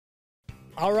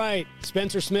All right,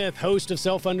 Spencer Smith, host of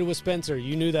Self-Funded with Spencer.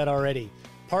 You knew that already.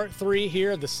 Part 3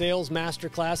 here of the Sales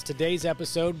Masterclass. Today's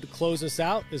episode to close us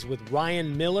out is with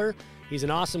Ryan Miller. He's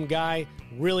an awesome guy,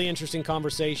 really interesting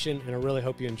conversation, and I really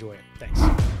hope you enjoy it. Thanks.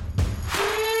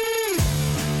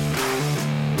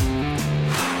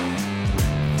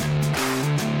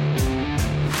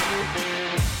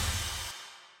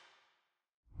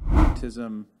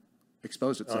 Astigmatism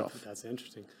exposed itself. Oh, that's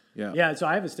interesting. Yeah. So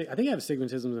I think I have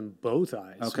astigmatism in both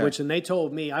eyes. Okay. And they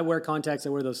told me I wear contacts. I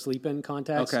wear those sleep-in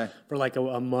contacts for like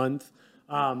a month.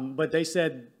 But they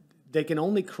said they can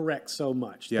only correct so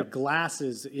much. Yep. The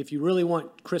glasses, if you really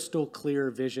want crystal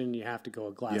clear vision, you have to go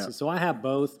with glasses. Yep. So I have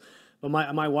both. But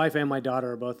my wife and my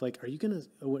daughter are both like, are you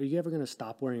ever gonna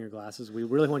stop wearing your glasses? We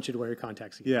really want you to wear your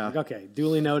contacts again. Yeah. Like, okay,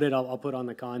 duly noted. I'll put on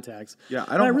the contacts. Yeah,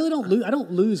 I really don't lose. I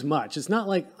don't lose much. It's not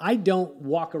like I don't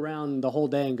walk around the whole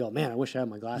day and go, man, I wish I had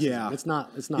my glasses. Yeah. On. It's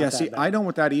not. Yeah, that see, bad. I don't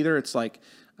with that either. It's like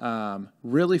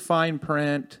really fine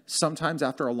print. Sometimes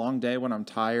after a long day when I'm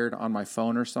tired on my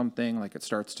phone or something, like it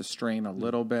starts to strain a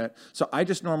little bit. So I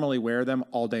just normally wear them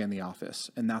all day in the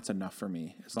office, and that's enough for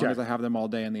me. As long as I have them all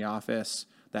day in the office,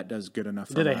 that does good enough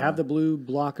for me. Do they have the blue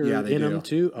blocker they in do. them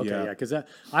too? Okay, yeah. Because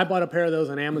I bought a pair of those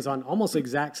on Amazon, almost the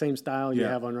exact same style you Yeah.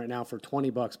 have on right now for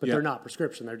 $20, but they're not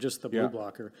prescription. They're just the blue Yeah.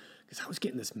 blocker. Because I was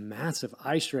getting this massive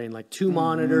eye strain, like 2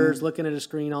 monitors, looking at a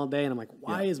screen all day, and I'm like,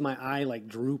 why is my eye like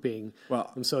drooping?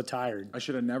 Well, I'm so tired. I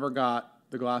should have never got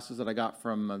the glasses that I got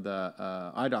from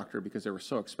the eye doctor because they were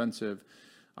so expensive.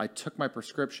 I took my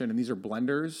prescription, and these are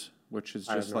blenders, which is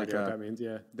just like what that means.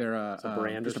 Yeah, they're a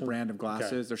brand just a brand of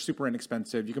glasses. Okay. They're super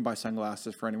inexpensive. You can buy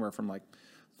sunglasses for anywhere from like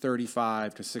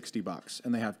 $35 to $60,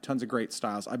 and they have tons of great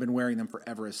styles. I've been wearing them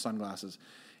forever as sunglasses,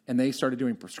 and they started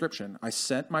doing prescription. I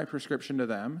sent my prescription to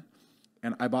them,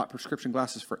 and I bought prescription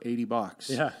glasses for $80.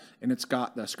 Yeah, and it's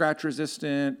got the scratch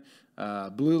resistant.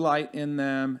 Blue light in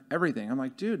them, everything. I'm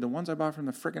like, dude, the ones I bought from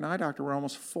the freaking eye doctor were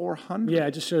almost $400. Yeah,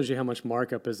 it just shows you how much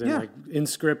markup is in like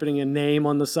inscripting a name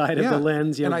on the side of the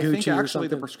lens. You know, and I Gucci think or actually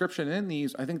the something. prescription in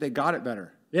these, I think they got it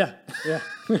better. Yeah.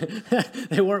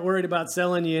 They weren't worried about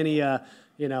selling you any,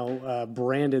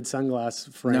 branded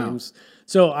sunglass frames. No.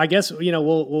 So I guess,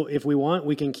 we'll if we want,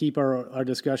 we can keep our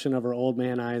discussion of our old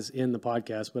man eyes in the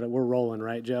podcast, but we're rolling,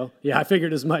 right, Joe? Yeah, I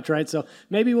figured as much, right? So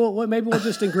maybe we'll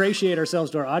just ingratiate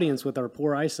ourselves to our audience with our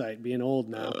poor eyesight being old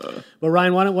now. But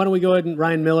Ryan, why don't we go ahead and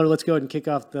Ryan Miller, let's go ahead and kick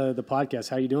off the podcast.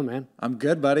 How you doing, man? I'm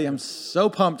good, buddy. I'm so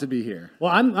pumped to be here.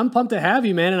 Well, I'm pumped to have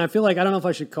you, man. And I feel like I don't know if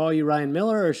I should call you Ryan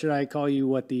Miller or should I call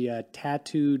you the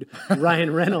tattooed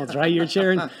Ryan Reynolds, right? You're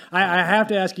sharing. I have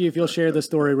to ask you if you'll share the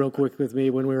story real quick with me.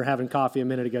 When we were having coffee a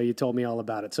minute ago, you told me all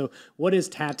about it. So what is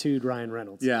tattooed Ryan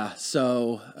Reynolds? Yeah.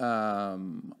 So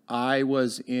I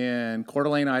was in Coeur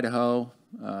d'Alene, Idaho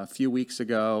a few weeks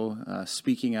ago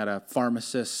speaking at a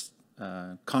pharmacist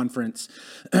conference,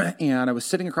 and I was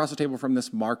sitting across the table from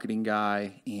this marketing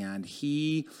guy, and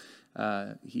he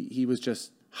was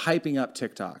just hyping up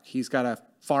TikTok. He's got a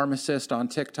pharmacist on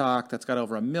TikTok that's got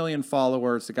over 1 million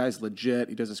followers. The guy's legit.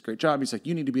 He does this great job. He's like,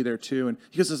 you need to be there too. And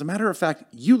he goes, as a matter of fact,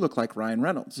 you look like Ryan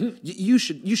Reynolds. You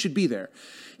should be there.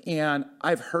 And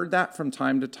I've heard that from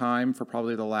time to time for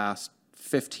probably the last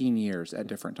 15 years at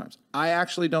different times. I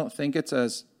actually don't think it's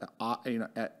as,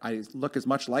 I look as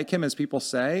much like him as people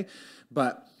say,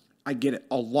 but I get it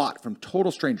a lot from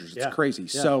total strangers. It's crazy.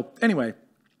 Yeah. So anyway,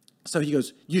 so he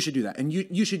goes, you should do that. And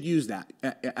you should use that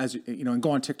as, and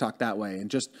go on TikTok that way.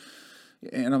 And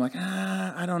I'm like,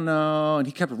 I don't know. And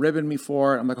he kept ribbing me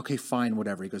for it. I'm like, okay, fine,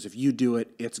 whatever. He goes, if you do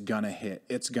it, it's going to hit.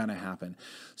 It's going to happen.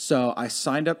 So I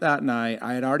signed up that night.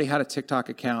 I had already had a TikTok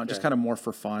account, just kind of more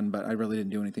for fun, but I really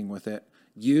didn't do anything with it.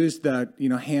 Used the,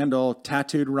 handle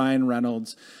tattooed Ryan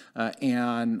Reynolds.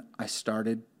 And I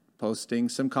started posting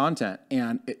some content,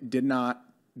 and it did not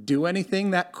do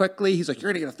anything that quickly. He's like,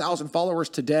 you're going to get 1,000 followers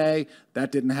today.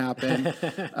 That didn't happen.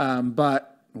 But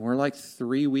we're like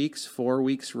 4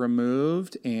 weeks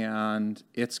removed, and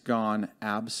it's gone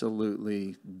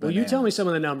absolutely bananas. Well, you tell me some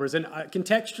of the numbers. And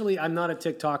contextually, I'm not a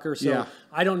TikToker, so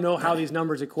I don't know how these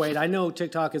numbers equate. I know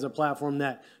TikTok is a platform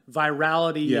that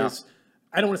virality is,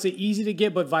 I don't want to say easy to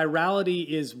get, but virality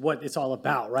is what it's all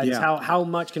about, right? Yeah. It's how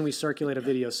much can we circulate a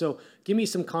video. So give me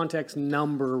some context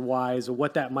number-wise of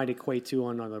what that might equate to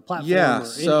on another platform or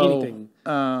anything.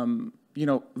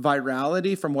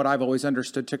 Virality, from what I've always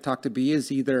understood TikTok to be,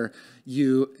 is either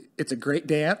it's a great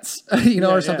dance,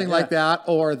 or something like that,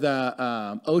 or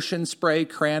the Ocean Spray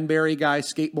Cranberry guy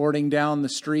skateboarding down the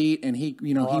street, and he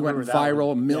went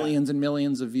viral, millions and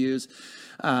millions of views.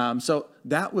 So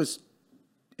that was,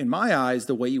 in my eyes,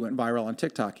 the way you went viral on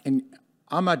TikTok. And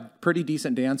I'm a pretty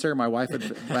decent dancer. My wife would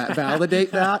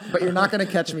validate that, but you're not going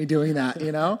to catch me doing that,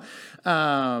 you know?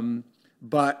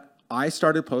 But I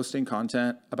started posting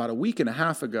content about a week and a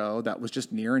half ago that was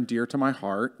just near and dear to my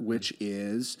heart, which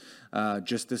is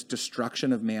just this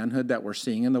destruction of manhood that we're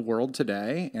seeing in the world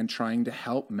today and trying to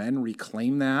help men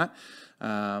reclaim that.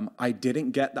 I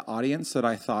didn't get the audience that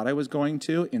I thought I was going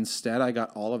to. Instead, I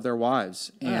got all of their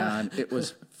wives. And it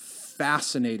was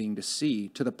fascinating to see,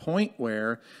 to the point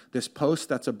where this post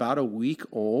that's about a week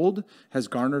old has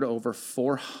garnered over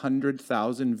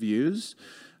 400,000 views.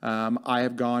 I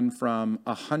have gone from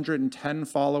 110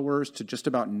 followers to just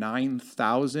about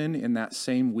 9,000 in that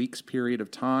same week's period of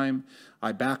time.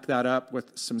 I backed that up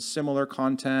with some similar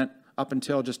content up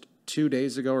until just 2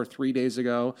 days ago or 3 days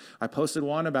ago. I posted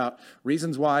one about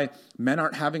reasons why men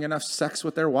aren't having enough sex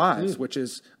with their wives, which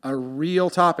is a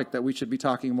real topic that we should be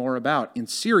talking more about in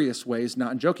serious ways,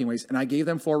 not in joking ways. And I gave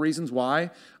them 4 reasons why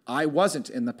I wasn't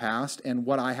in the past and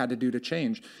what I had to do to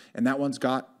change. And that one's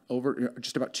got over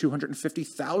just about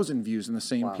 250,000 views in the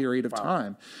same period of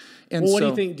time. And well, what do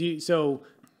you think?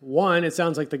 One, it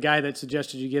sounds like the guy that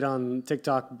suggested you get on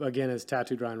TikTok again is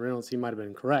Tattooed Ryan Reynolds. He might have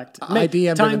been correct. I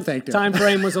DM'd him and thanked him. Time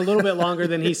frame was a little bit longer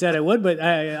than he said it would, but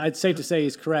it's safe to say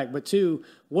he's correct. But 2,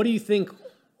 what do you think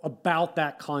about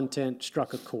that content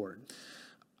struck a chord?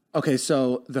 Okay,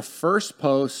 so the first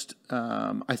post,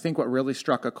 I think what really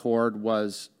struck a chord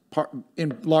was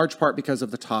in large part because of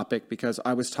the topic, because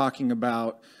I was talking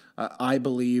about I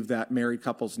believe that married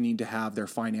couples need to have their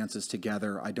finances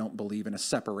together. I don't believe in a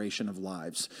separation of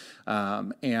lives.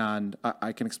 And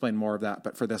I can explain more of that,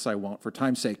 but for this I won't for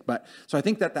time's sake. But so I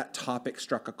think that topic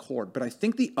struck a chord. But I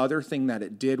think the other thing that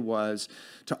it did was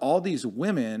to all these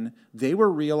women, they were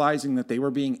realizing that they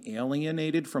were being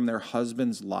alienated from their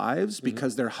husbands' lives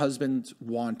because their husbands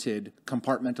wanted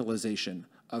compartmentalization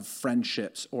of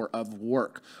friendships or of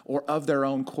work or of their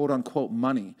own quote unquote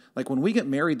money. Like when we get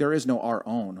married, there is no our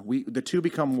own. The two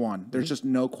become one. There's just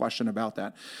no question about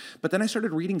that. But then I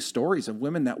started reading stories of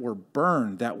women that were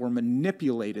burned, that were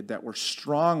manipulated, that were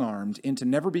strong-armed into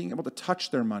never being able to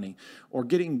touch their money or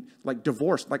getting like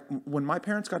divorced. Like when my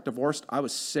parents got divorced, I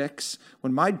was 6.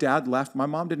 When my dad left, my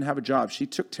mom didn't have a job. She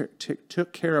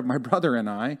took care of my brother and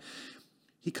I.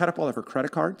 He cut up all of her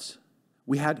credit cards.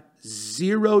 We had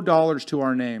 $0 to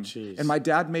our name. Jeez. And my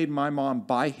dad made my mom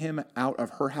buy him out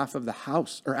of her half of the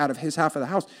house, or out of his half of the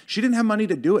house. She didn't have money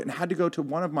to do it and had to go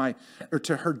to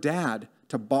to her dad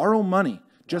to borrow money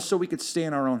just so we could stay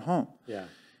in our own home. Yeah.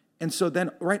 And so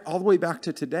then right all the way back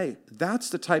to today,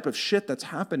 that's the type of shit that's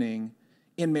happening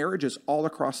in marriages all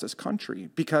across this country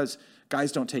because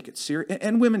guys don't take it serious,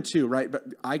 and women too, right? But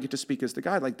I get to speak as the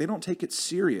guy. Like they don't take it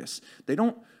serious. They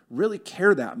don't really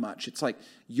care that much. It's like,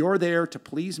 you're there to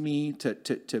please me,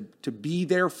 to be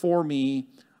there for me.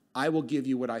 I will give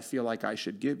you what I feel like I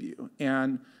should give you.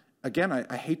 And again,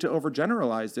 I hate to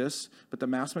overgeneralize this, but the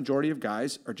mass majority of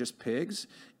guys are just pigs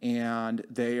and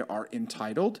they are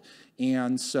entitled.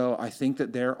 And so I think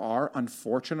that there are,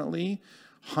 unfortunately,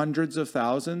 hundreds of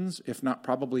thousands, if not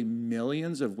probably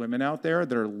millions of women out there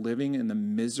that are living in the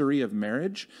misery of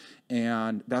marriage.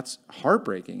 And that's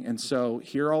heartbreaking. And so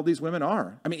here all these women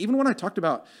are. I mean, even when I talked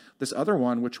about this other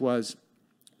one, which was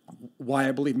why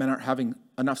I believe men aren't having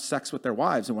enough sex with their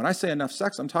wives. And when I say enough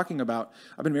sex, I'm talking about,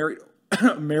 I've been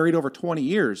married over 20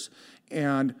 years.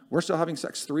 And we're still having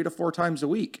sex 3 to 4 times a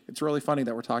week. It's really funny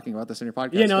that we're talking about this in your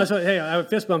podcast. Yeah, no, that's what, hey, I would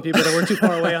fist bump you, but we're too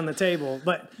far away on the table.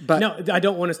 But no, I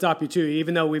don't want to stop you too,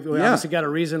 even though we've obviously got a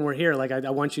reason we're here. Like I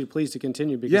want you to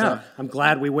continue because I'm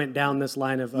glad we went down this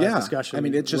line of discussion. I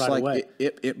mean, it's just right like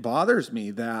it bothers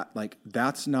me that like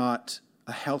that's not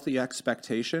a healthy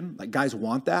expectation. Like guys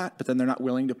want that, but then they're not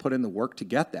willing to put in the work to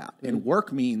get that. Mm-hmm. And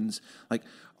work means like,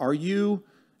 are you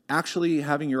actually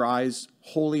having your eyes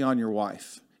wholly on your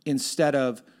wife? Instead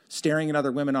of staring at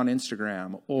other women on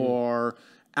Instagram or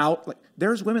out, like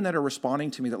there's women that are responding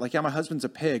to me that like, yeah, my husband's a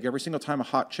pig. Every single time a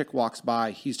hot chick walks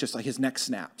by, he's just like, his neck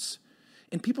snaps.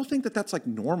 And people think that that's like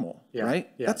normal, right?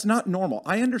 Yeah. That's not normal.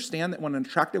 I understand that when an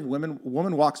attractive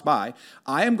woman walks by,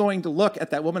 I am going to look at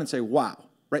that woman and say, wow,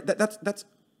 right? That's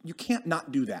you can't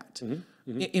not do that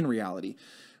in reality.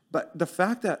 But the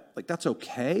fact that like that's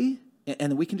okay,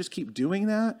 and we can just keep doing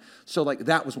that. So like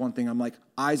that was one thing. I'm like,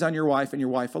 eyes on your wife and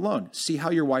your wife alone. See how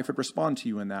your wife would respond to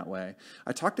you in that way.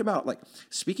 I talked about like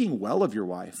speaking well of your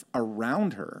wife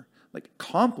around her, like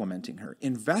complimenting her,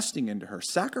 investing into her,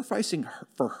 sacrificing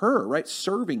for her, right?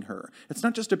 Serving her. It's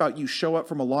not just about you show up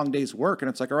from a long day's work and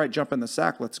it's like, all right, jump in the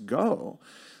sack, let's go.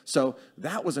 So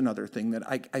that was another thing that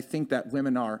I think that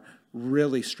women are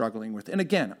really struggling with. And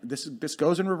again, this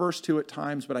goes in reverse too at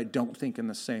times, but I don't think in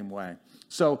the same way.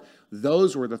 So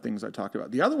those were the things I talked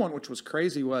about. The other one, which was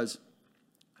crazy, was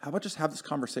how about just have this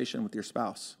conversation with your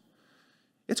spouse?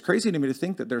 It's crazy to me to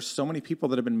think that there's so many people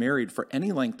that have been married for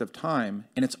any length of time,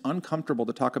 and it's uncomfortable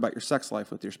to talk about your sex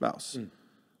life with your spouse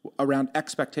around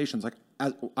expectations. Like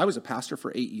I was a pastor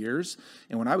for 8 years,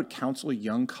 and when I would counsel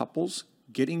young couples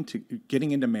getting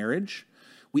into marriage,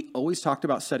 we always talked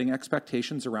about setting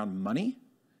expectations around money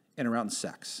and around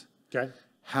sex. Okay.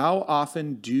 How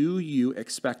often do you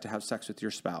expect to have sex with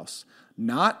your spouse?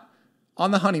 Not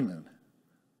on the honeymoon,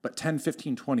 but 10,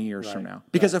 15, 20 years from now.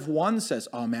 Because if one says,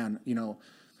 oh man,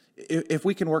 if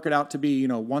we can work it out to be,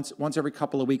 once every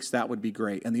couple of weeks, that would be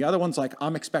great. And the other one's like,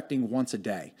 I'm expecting once a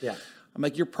day. Yeah. I'm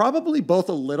like, you're probably both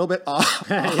a little bit off,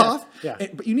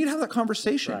 but you need to have that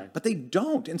conversation. But they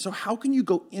don't. And so how can you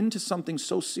go into something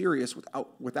so serious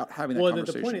without having that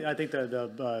conversation? Well, the point, I think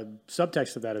the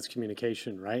subtext of that is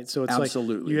communication, right? So it's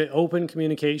Absolutely. like you get open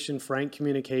communication, frank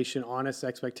communication, honest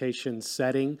expectation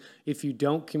setting. If you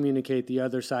don't communicate, the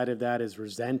other side of that is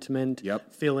resentment,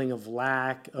 feeling of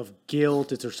lack, of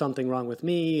guilt. Is there something wrong with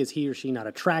me? Is he or she not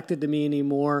attracted to me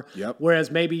anymore?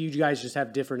 Whereas maybe you guys just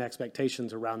have different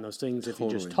expectations around those things. If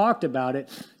you just talked about it,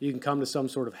 you can come to some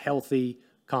sort of healthy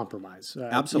compromise.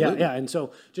 Absolutely. Yeah. And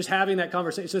so just having that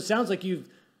conversation. So it sounds like you've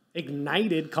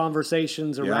ignited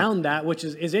conversations around that, which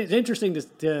is interesting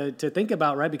to think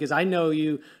about, right? Because I know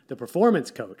you, the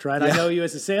performance coach, right? I know you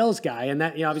as a sales guy, and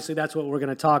that obviously that's what we're going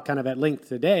to talk kind of at length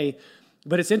today.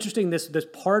 But it's interesting, this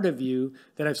part of you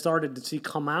that I've started to see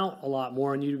come out a lot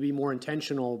more, and you to be more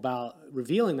intentional about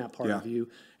revealing that part of you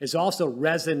is also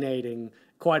resonating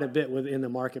quite a bit within the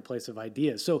marketplace of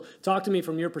ideas. So talk to me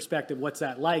from your perspective, what's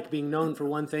that like, being known for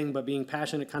one thing, but being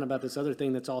passionate kind of about this other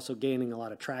thing that's also gaining a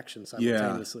lot of traction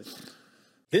simultaneously?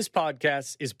 This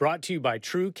podcast is brought to you by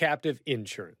True Captive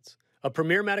Insurance, a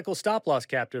premier medical stop-loss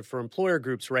captive for employer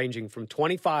groups ranging from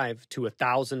 25 to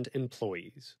 1,000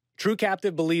 employees. True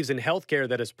Captive believes in healthcare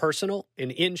that is personal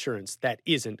and insurance that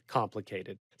isn't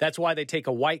complicated. That's why they take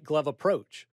a white glove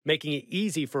approach, making it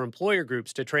easy for employer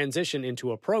groups to transition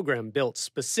into a program built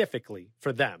specifically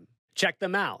for them. Check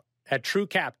them out at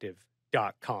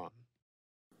truecaptive.com.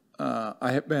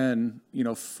 I have been,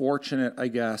 fortunate, I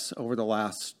guess, over the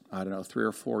last, 3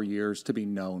 or 4 years to be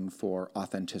known for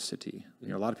authenticity.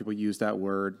 A lot of people use that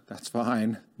word. That's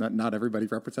fine. Not everybody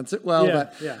represents it well,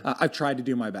 but I've tried to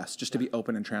do my best just to be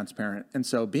open and transparent. And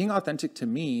so being authentic to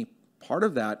me, part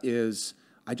of that is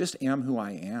I just am who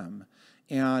I am.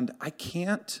 And I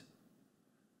can't,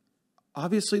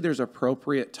 obviously there's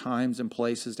appropriate times and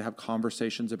places to have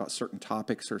conversations about certain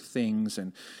topics or things.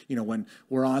 And, when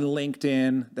we're on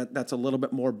LinkedIn, that's a little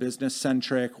bit more business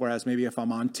centric. Whereas maybe if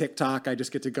I'm on TikTok, I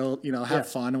just get to go, have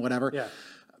fun and whatever. Yeah.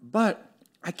 But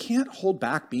I can't hold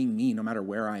back being me no matter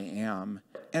where I am.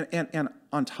 And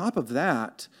on top of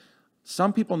that,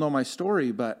 some people know my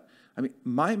story, but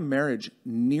my marriage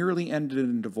nearly ended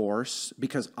in divorce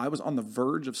because I was on the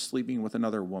verge of sleeping with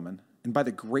another woman. And by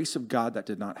the grace of God, that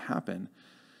did not happen.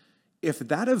 If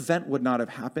that event would not have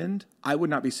happened, I would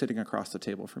not be sitting across the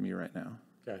table from you right now.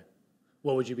 Okay.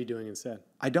 What would you be doing instead?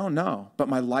 I don't know, but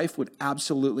my life would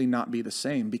absolutely not be the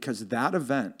same because that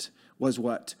event was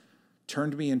what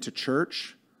turned me into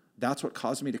church. That's what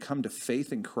caused me to come to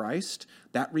faith in Christ.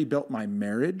 That rebuilt my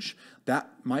marriage.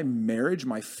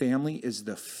 My family is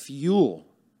the fuel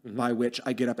by which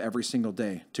I get up every single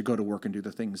day to go to work and do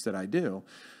the things that I do.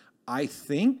 I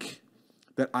think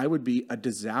that I would be a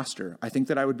disaster. I think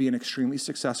that I would be an extremely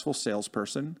successful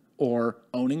salesperson or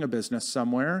owning a business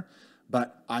somewhere,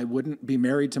 but I wouldn't be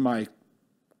married to my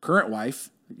current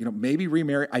wife. Maybe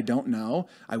remarry. I don't know.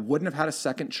 I wouldn't have had a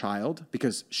second child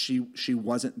because she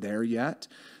wasn't there yet.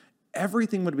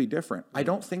 Everything would be different. I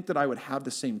don't think that I would have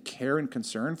the same care and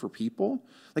concern for people.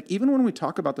 Like even when we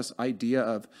talk about this idea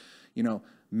of,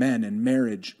 men and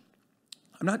marriage,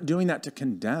 I'm not doing that to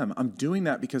condemn. I'm doing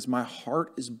that because my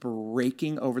heart is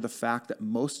breaking over the fact that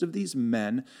most of these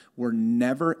men were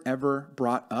never, ever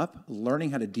brought up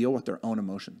learning how to deal with their own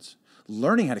emotions,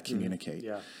 learning how to communicate.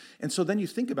 Yeah. And so then you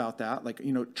think about that,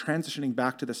 transitioning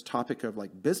back to this topic of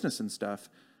business and stuff,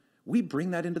 we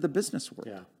bring that into the business world.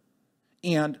 Yeah.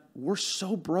 And we're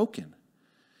so broken.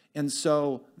 And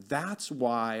so that's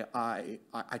why I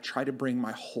try to bring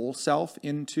my whole self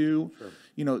into,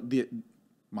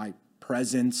 my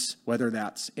presence, whether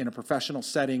that's in a professional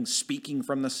setting, speaking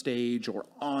from the stage or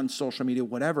on social media,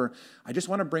 whatever. I just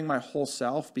want to bring my whole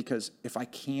self because if I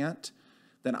can't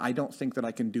then I don't think that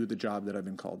I can do the job that I've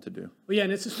been called to do. Well, yeah,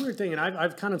 and it's this weird thing, and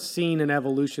I've kind of seen an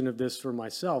evolution of this for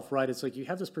myself, right? It's like you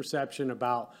have this perception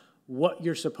about what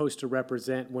you're supposed to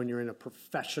represent when you're in a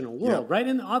professional world, right?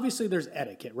 And obviously there's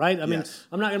etiquette, right? I mean,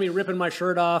 I'm not going to be ripping my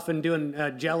shirt off and doing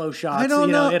Jell-O shots. I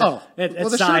don't know. At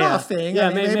the shirt off thing. Yeah,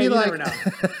 I mean, maybe like... you never know.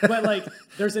 But like,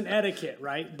 there's an etiquette,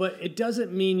 right? But it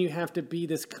doesn't mean you have to be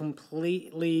this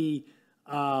completely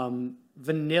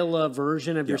vanilla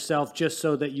version of yourself just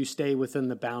so that you stay within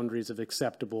the boundaries of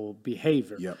acceptable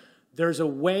behavior. Yep. There's a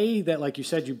way that, like you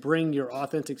said, you bring your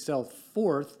authentic self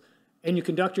forth. And you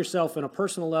conduct yourself on a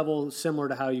personal level similar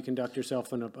to how you conduct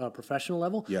yourself on a professional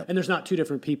level. Yep. And there's not two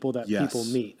different people that people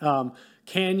meet.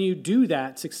 Can you do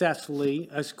that successfully?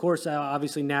 Of course,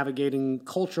 obviously navigating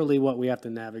culturally what we have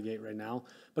to navigate right now.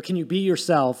 But can you be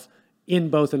yourself in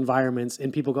both environments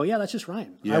and people go, yeah, that's just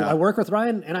Ryan. Yeah. I work with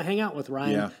Ryan and I hang out with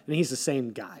Ryan and he's the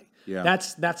same guy. Yeah.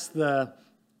 That's the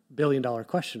 $1 billion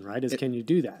question, right? Can you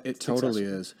do that? It totally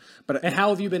is. And how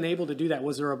have you been able to do that?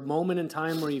 Was there a moment in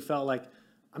time where you felt like,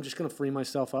 I'm just going to free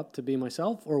myself up to be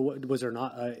myself? Or was there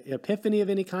not an epiphany of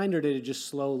any kind, or did it just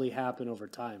slowly happen over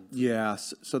time? Yeah,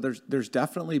 so there's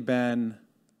definitely been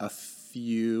a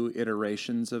few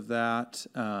iterations of that.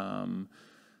 Kind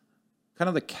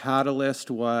of the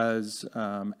catalyst was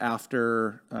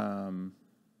after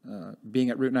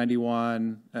being at Route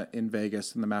 91 in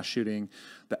Vegas in the mass shooting.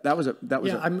 That was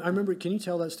I remember. Can you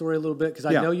tell that story a little bit? Because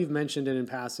I know you've mentioned it in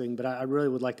passing, but I really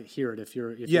would like to hear it if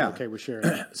you're okay with sharing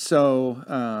it.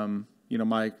 So,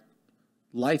 my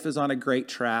life is on a great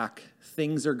track.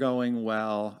 Things are going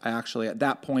well. I actually, at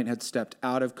that point, had stepped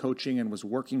out of coaching and was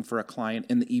working for a client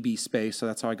in the EB space. So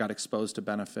that's how I got exposed to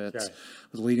benefits. Okay. I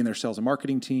was leading their sales and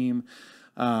marketing team.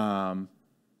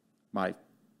 My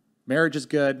marriage is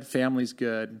good. Family's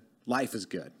good. Life is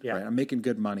good. Yeah. Right? I'm making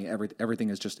good money. Everything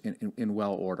is just in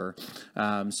well order.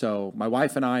 So my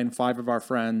wife and I and 5 of our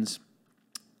friends,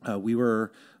 we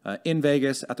were in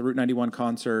Vegas at the Route 91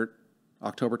 concert,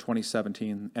 October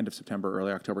 2017, end of September,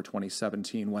 early October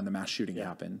 2017, when the mass shooting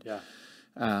happened. Yeah.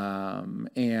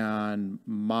 And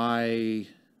my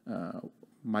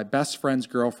best friend's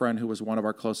girlfriend, who was one of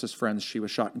our closest friends, she was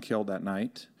shot and killed that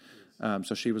night.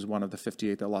 So she was one of the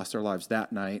 58 that lost their lives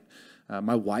that night.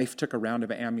 My wife took a round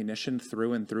of ammunition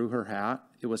through and through her hat.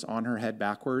 It was on her head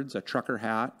backwards, a trucker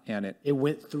hat, and it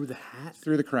went through the hat?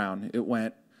 Through the crown. It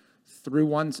went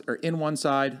through in one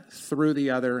side, through the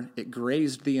other. It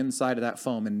grazed the inside of that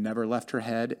foam and never left her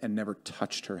head and never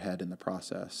touched her head in the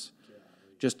process.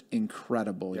 Just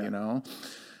incredible, you know?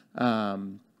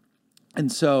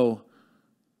 And so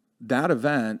that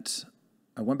event,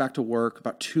 I went back to work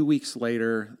about 2 weeks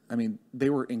later. I mean, they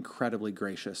were incredibly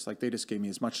gracious. Like, they just gave me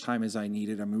as much time as I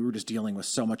needed. I mean, we were just dealing with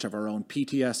so much of our own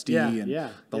PTSD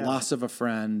and the loss of a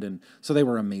friend. And so they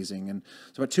were amazing. And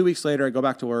so about 2 weeks later, I go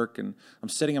back to work and I'm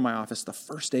sitting in my office the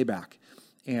first day back.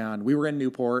 And we were in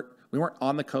Newport. We weren't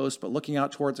on the coast, but looking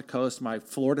out towards the coast, my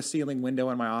floor-to-ceiling window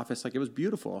in my office, like, it was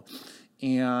beautiful.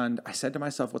 And I said to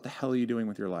myself, what the hell are you doing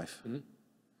with your life? Mm-hmm.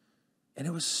 And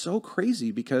it was so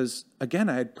crazy because, again,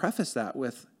 I had prefaced that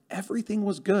with everything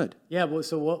was good. Yeah, well,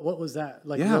 so what was that,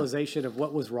 realization of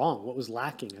what was wrong, what was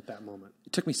lacking at that moment?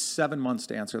 It took me 7 months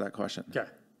to answer that question. Okay.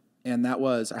 And that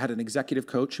was, I had an executive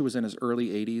coach who was in his early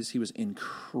 80s. He was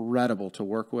incredible to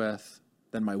work with.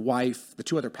 Then my wife, the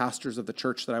 2 other pastors of the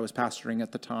church that I was pastoring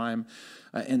at the time,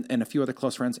 and a few other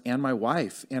close friends, and my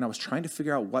wife. And I was trying to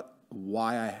figure out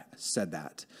why I said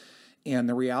that. And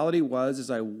the reality was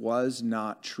I was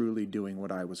not truly doing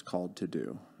what I was called to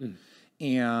do. Mm.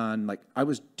 And I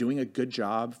was doing a good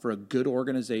job for a good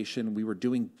organization. We were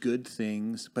doing good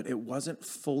things, but it wasn't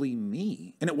fully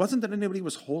me. And it wasn't that anybody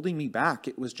was holding me back.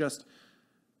 It was just,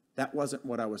 that wasn't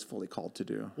what I was fully called to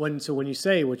do. So when you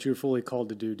say what you're fully called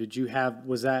to do, had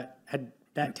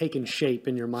that taken shape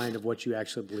in your mind of what you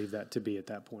actually believed that to be at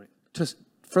that point? Just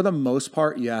for the most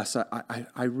part, yes.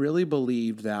 I really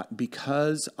believed that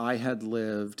because I had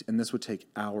lived, and this would take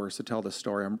hours to tell this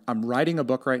story. I'm writing a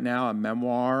book right now, a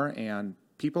memoir, and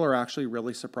people are actually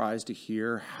really surprised to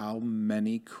hear how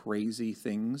many crazy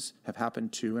things have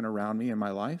happened to and around me in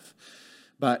my life.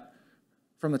 But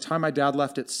from the time my dad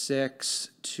left at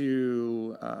 6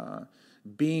 to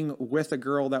being with a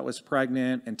girl that was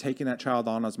pregnant and taking that child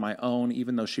on as my own,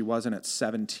 even though she wasn't at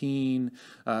 17,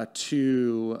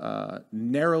 to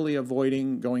narrowly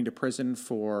avoiding going to prison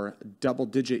for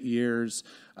double-digit years,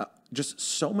 just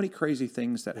so many crazy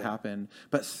things that happened.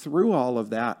 But through all of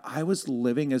that, I was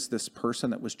living as this person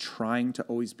that was trying to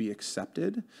always be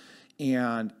accepted.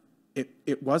 And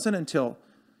it wasn't until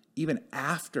even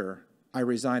after I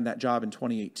resigned that job in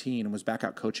 2018 and was back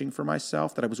out coaching for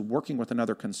myself that I was working with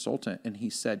another consultant. And he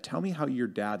said, tell me how your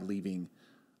dad leaving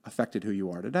affected who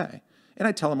you are today. And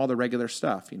I tell him all the regular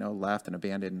stuff, left and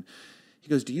abandoned. And he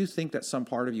goes, do you think that some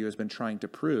part of you has been trying to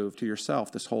prove to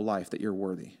yourself this whole life that you're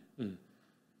worthy? And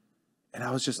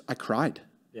I cried.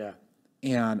 Yeah.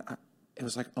 And it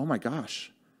was like, oh my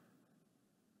gosh.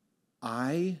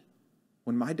 When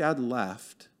my dad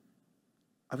left,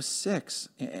 I was 6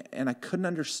 and I couldn't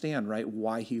understand, right,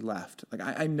 why he left. Like,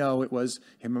 I know it was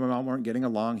him and my mom weren't getting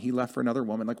along. He left for another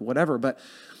woman, like whatever. But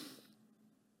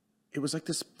it was like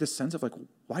this sense of like,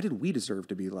 why did we deserve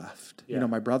to be left? Yeah.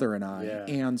 My brother and I. Yeah.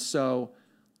 And so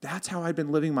that's how I'd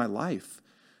been living my life,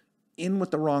 in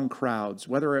with the wrong crowds,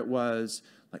 whether it was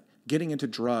like getting into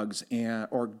drugs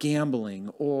or gambling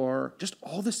or just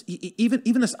all this,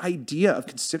 even this idea of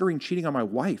considering cheating on my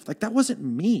wife. Like, that wasn't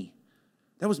me.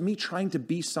 That was me trying to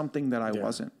be something that I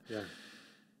wasn't. Yeah.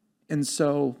 And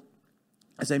so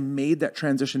as I made that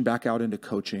transition back out into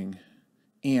coaching,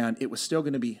 and it was still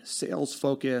going to be sales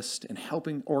focused and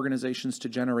helping organizations to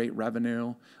generate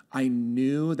revenue, I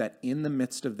knew that in the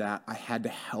midst of that, I had to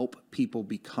help people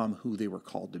become who they were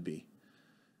called to be.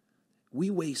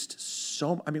 We waste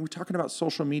we're talking about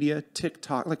social media,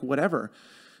 TikTok, like whatever.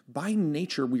 By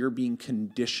nature, we are being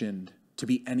conditioned to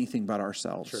be anything but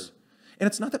ourselves. Sure. And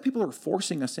it's not that people are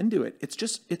forcing us into it. It's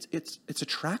just, it's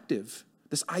attractive.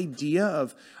 This idea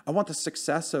of, I want the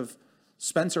success of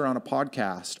Spencer on a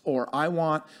podcast, or I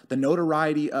want the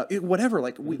notoriety, whatever.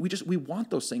 Like, we want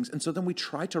those things. And so then we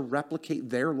try to replicate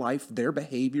their life, their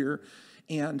behavior,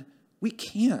 and we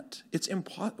can't. It's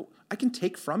impossible. I can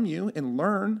take from you and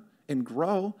learn and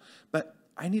grow, but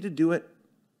I need to do it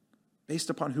based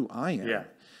upon who I am. Yeah.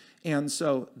 And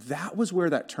so that was where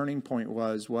that turning point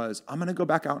was I'm going to go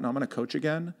back out and I'm going to coach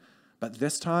again, but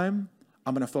this time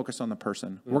I'm going to focus on the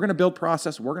person. We're going to build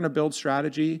process. We're going to build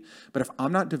strategy. But if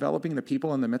I'm not developing the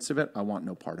people in the midst of it, I want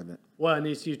no part of it. Well, and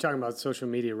you're talking about social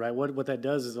media, right? What that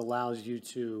does is allows you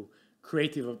to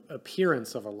create the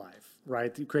appearance of a life,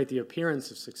 right? To create the appearance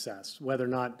of success, whether or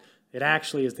not it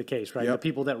actually is the case, right? Yep. The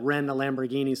people that rent a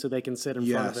Lamborghini so they can sit in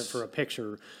front of it Yes. for a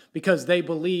picture because they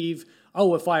believe,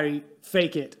 if I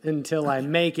fake it until I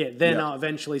make it, then Yep. I'll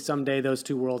eventually someday those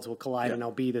two worlds will collide Yep. and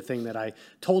I'll be the thing that I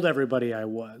told everybody I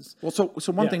was. Well, so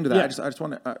one thing to that, Yeah. I just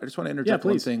want to interject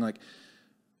one please. thing. Like,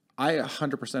 I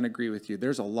 100% agree with you.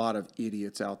 There's a lot of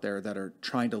idiots out there that are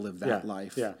trying to live that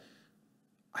life. Yeah.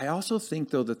 I also think,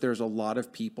 though, that there's a lot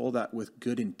of people that with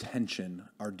good intention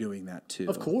are doing that too.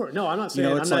 Of course. No, I'm not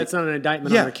saying it's it's not an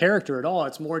indictment on their character at all.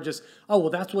 It's more just, well,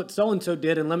 that's what so-and-so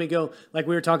did, and let me go. Like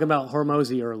we were talking about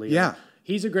Hormozy earlier. Yeah.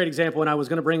 He's a great example, and I was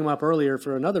going to bring him up earlier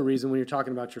for another reason when you're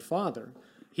talking about your father.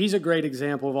 He's a great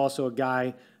example of also a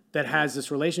guy that has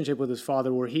this relationship with his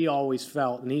father where he always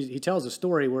felt, and he tells a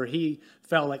story where he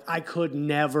felt like I could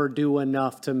never do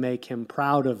enough to make him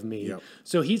proud of me. Yep.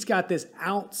 So he's got this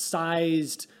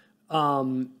outsized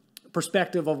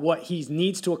perspective of what he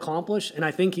needs to accomplish, and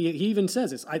I think he even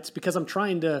says it's because I'm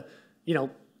trying to,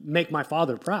 make my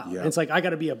father proud. Yep. And it's like I got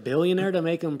to be a billionaire to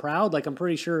make him proud. Like I'm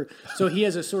pretty sure. So he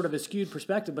has a sort of a skewed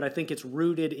perspective, but I think it's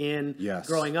rooted in Yes.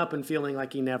 growing up and feeling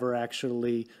like he never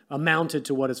actually amounted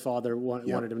to what his father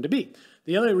wanted him to be.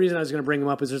 The other reason I was going to bring him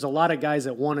up is there's a lot of guys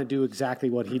that want to do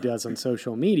exactly what he does on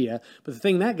social media, but the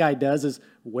thing that guy does is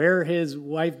wear his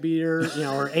wife beater,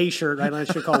 or a shirt, right? I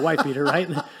should call it wife beater, right?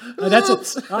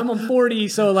 I'm 40,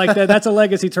 so like that's a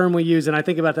legacy term we use, and I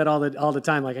think about that all the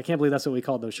time. Like I can't believe that's what we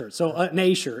called those shirts. So an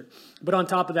A shirt, but on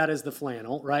top of that is the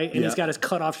flannel, right? And he's got his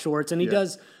cutoff shorts, and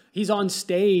he's on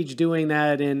stage doing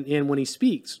that in when he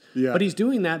speaks. Yeah. But he's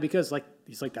doing that because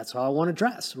he's like, that's how I want to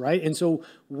dress, right? And so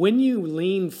when you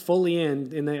lean fully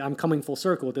in, and I'm coming full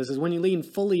circle with this, is when you lean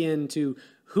fully into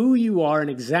who you are and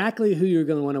exactly who you're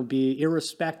going to want to be,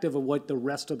 irrespective of what the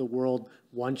rest of the world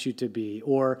wants you to be,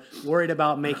 or worried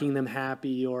about making them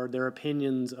happy or their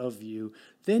opinions of you,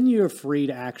 then you're free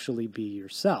to actually be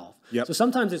yourself. Yep. So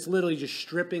sometimes it's literally just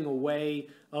stripping away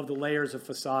of the layers of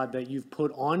facade that you've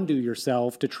put onto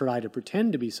yourself to try to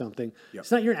pretend to be something. Yep.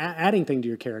 It's not you're adding thing to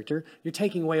your character. You're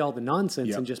taking away all the nonsense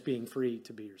Yep. and just being free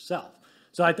to be yourself.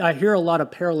 So I hear a lot of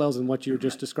parallels in what you were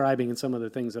just describing and some of the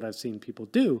things that I've seen people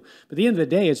do. But at the end of the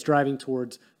day, it's driving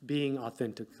towards being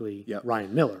authentically Yep.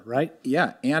 Ryan Miller, right?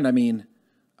 Yeah, and I mean,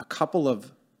 a couple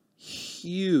of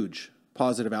huge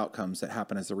positive outcomes that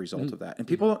happen as a result of that. And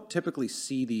people don't typically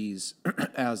see these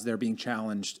as they're being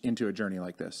challenged into a journey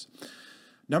like this.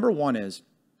 Number one is,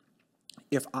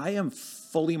 if I am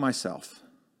fully myself,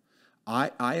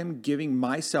 I am giving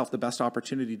myself the best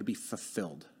opportunity to be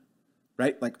fulfilled,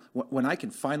 right? Like when I can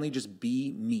finally just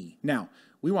be me. Now,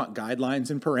 we want guidelines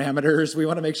and parameters. We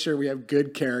want to make sure we have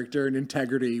good character and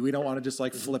integrity. We don't want to just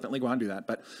like flippantly go out and do that.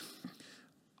 But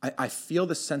I feel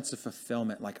the sense of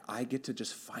fulfillment, like I get to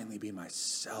just finally be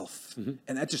myself.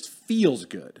 And that just feels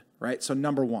good, right? So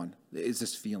number one is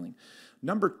this feeling.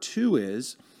 Number two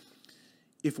is,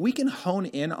 if we can hone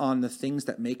in on the things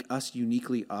that make us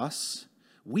uniquely us,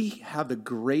 we have the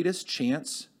greatest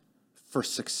chance for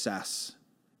success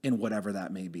in whatever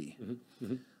that may be.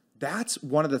 That's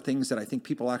one of the things that I think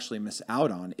people actually miss out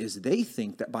on, is they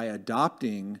think that by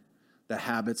adopting the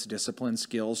habits, discipline,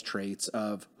 skills, traits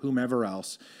of whomever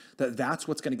else, that's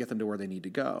what's going to get them to where they need to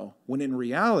go. When in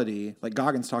reality, like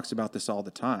Goggins talks about this all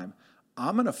the time,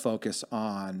 I'm going to focus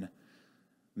on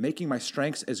making my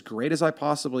strengths as great as I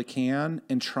possibly can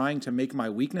and trying to make my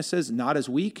weaknesses not as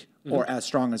weak or as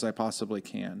strong as I possibly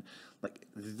can. Like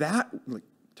that, like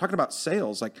talking about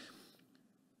sales, like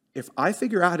if I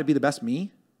figure out how to be the best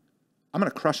me, I'm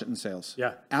going to crush it in sales.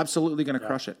 Yeah. Absolutely going to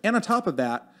crush it. And on top of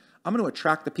that, I'm going to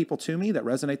attract the people to me that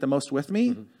resonate the most with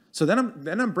me. So then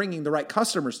I'm bringing the right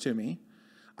customers to me.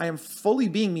 I am fully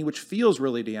being me, which feels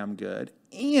really damn good.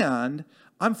 And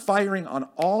I'm firing on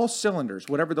all cylinders,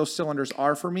 whatever those cylinders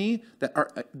are for me,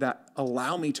 that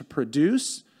allow me to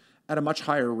produce at a much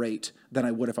higher rate than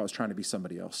I would if I was trying to be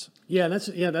somebody else. Yeah,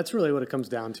 that's really what it comes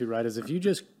down to, right? Is if you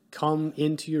just come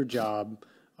into your job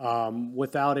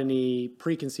without any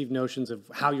preconceived notions of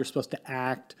how you're supposed to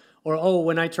act, or,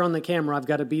 when I turn the camera, I've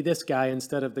got to be this guy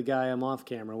instead of the guy I'm off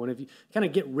camera. When if you kind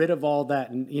of get rid of all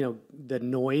that, the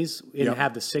noise and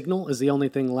have the signal is the only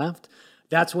thing left,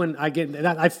 that's when I get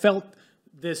that. I felt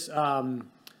this kind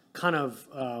of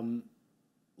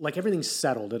like everything's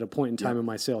settled at a point in time in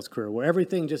my sales career where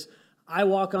everything just, I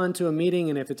walk onto a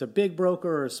meeting, and if it's a big broker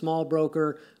or a small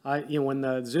broker, when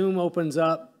the Zoom opens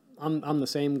up, I'm the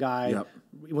same guy. Yep.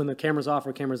 When the camera's off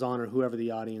or camera's on, or whoever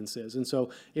the audience is. And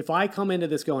so if I come into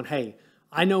this going, hey,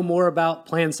 I know more about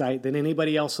PlanSight than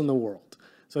anybody else in the world.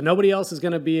 So nobody else is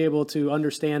going to be able to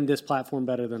understand this platform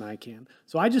better than I can.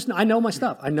 So I know my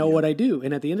stuff. I know what I do.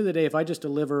 And at the end of the day, if I just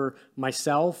deliver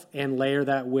myself and layer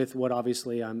that with what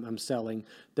obviously I'm selling,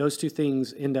 those two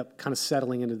things end up kind of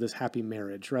settling into this happy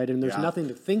marriage, right? And there's nothing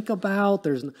to think about.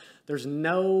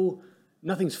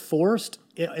 Nothing's forced.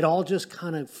 It all just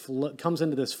kind of comes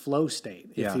into this flow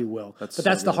state, if you will. But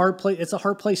that's the hard place. It's a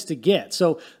hard place to get.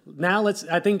 So now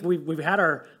I think we've had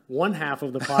our one half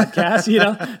of the podcast,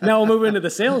 Now we'll move into the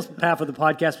sales half of the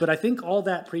podcast. But I think all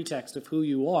that pretext of who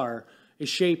you are is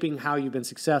shaping how you've been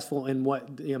successful and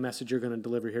what message you're going to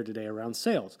deliver here today around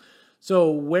sales.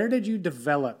 So where did you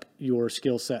develop your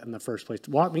skill set in the first place?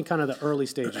 Walk me kind of the early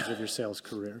stages of your sales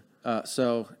career.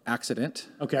 So accident.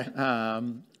 Okay.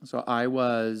 So I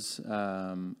was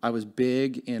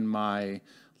big in my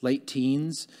late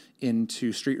teens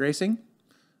into street racing.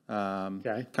 Kind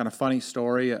of funny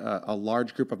story. A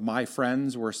large group of my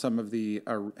friends were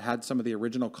had some of the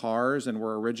original cars and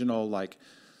were original like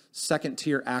second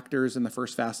tier actors in the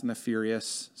first Fast and the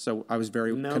Furious. So I was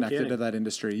very connected to that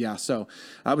industry. Yeah. So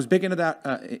I was big into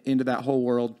that whole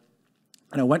world.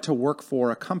 And I went to work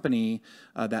for a company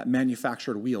that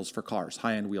manufactured wheels for cars,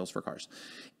 high-end wheels for cars.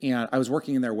 And I was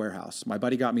working in their warehouse. My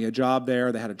buddy got me a job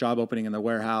there. They had a job opening in the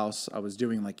warehouse. I was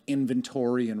doing like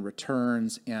inventory and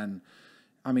returns. And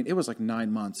I mean, it was like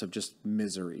 9 months of just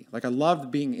misery. Like I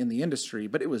loved being in the industry,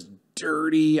 but it was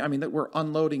dirty. I mean, that we're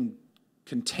unloading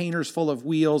containers full of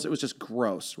wheels. It was just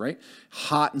gross, right?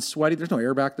 Hot and sweaty. There's no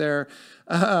air back there.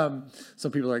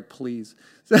 Some people are like, please.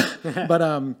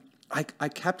 But I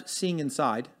kept seeing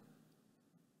inside,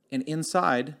 and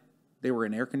inside they were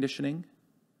in air conditioning.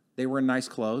 They were in nice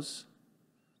clothes.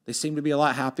 They seemed to be a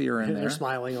lot happier in there. They're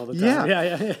smiling all the time.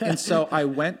 Yeah. And so I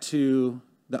went to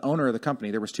the owner of the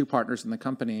company. There was two partners in the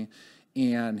company,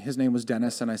 and his name was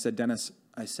Dennis. And I said, Dennis,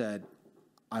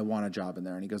 I want a job in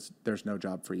there. And he goes, there's no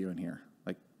job for you in here.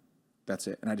 Like, that's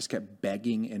it. And I just kept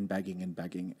begging and begging and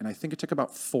begging. And I think it took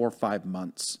about 4 or 5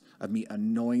 months of me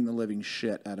annoying the living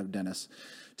shit out of Dennis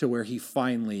to where he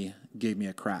finally gave me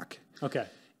a crack. Okay.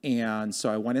 And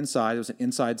so I went inside. It was an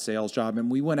inside sales job. And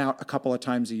we went out a couple of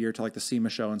times a year to like the SEMA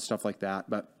show and stuff like that.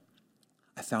 But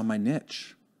I found my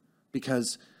niche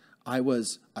because I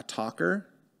was a talker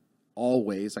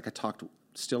always. Like I talked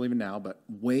still even now, but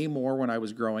way more when I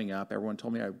was growing up. Everyone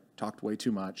told me I talked way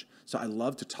too much. So I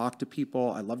love to talk to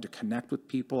people. I love to connect with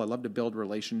people. I love to build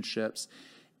relationships.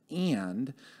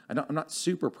 And I'm not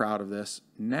super proud of this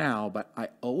now, but I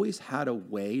always had a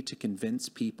way to convince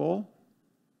people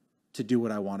to do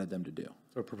what I wanted them to do.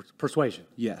 So persuasion.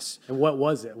 Yes. And what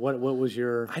was it? What was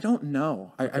your... I don't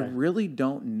know. Okay. I really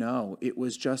don't know. It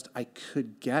was just I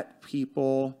could get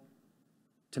people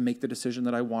to make the decision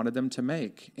that I wanted them to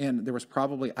make. And there was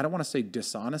probably, I don't want to say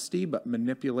dishonesty, but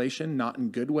manipulation, not in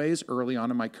good ways, early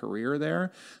on in my career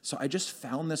there. So I just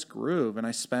found this groove, and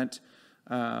I spent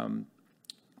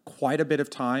quite a bit of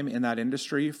time in that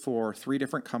industry for 3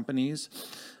 different companies.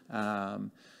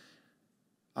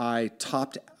 I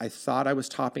thought I was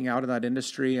topping out in that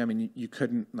industry. I mean, you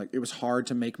couldn't, it was hard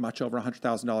to make much over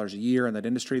 $100,000 a year in that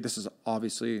industry. This is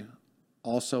obviously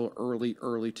also early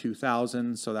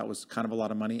 2000s, so that was kind of a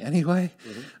lot of money anyway.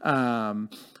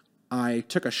 I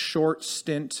took a short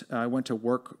stint. I went to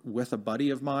work with a buddy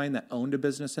of mine that owned a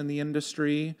business in the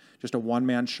industry, just a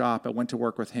one-man shop. I went to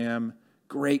work with him.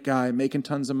 Great guy, making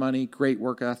tons of money, great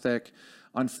work ethic.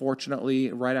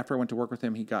 Unfortunately, right after I went to work with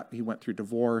him, he went through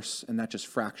divorce, and that just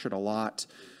fractured a lot.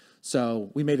 So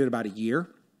we made it about a year.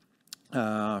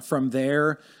 From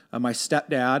there, my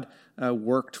stepdad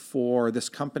worked for this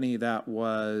company that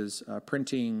was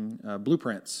printing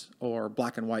blueprints or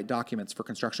black and white documents for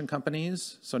construction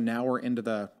companies. So now we're into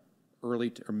the early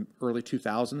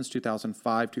 2000s,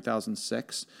 2005,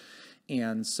 2006.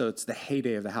 And so it's the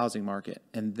heyday of the housing market.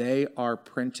 And they are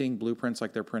printing blueprints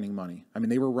like they're printing money. I mean,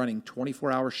 they were running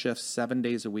 24-hour shifts, 7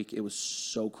 days a week. It was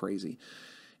so crazy.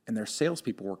 And their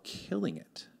salespeople were killing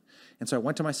it. And so I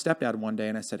went to my stepdad one day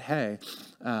and I said, hey,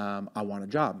 I want a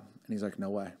job. And he's like,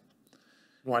 no way.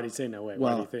 Why did he say no way?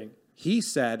 Well, Why do you think? He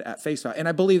said at face value, and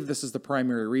I believe this is the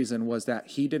primary reason, was that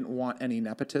he didn't want any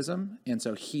nepotism. And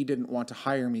so he didn't want to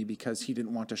hire me because he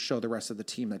didn't want to show the rest of the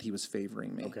team that he was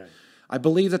favoring me. Okay. I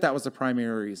believe that was the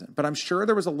primary reason. But I'm sure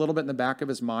there was a little bit in the back of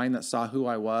his mind that saw who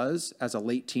I was as a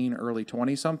late teen, early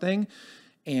 20-something,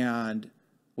 and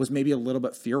was maybe a little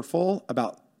bit fearful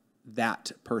about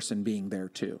that person being there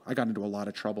too. I got into a lot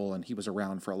of trouble, and he was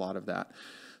around for a lot of that.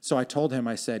 So I told him,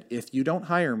 I said, if you don't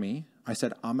hire me, I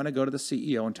said, I'm going to go to the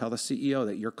CEO and tell the CEO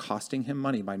that you're costing him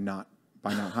money by not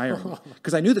hiring me.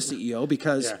 Because I knew the CEO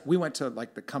because we went to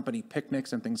the company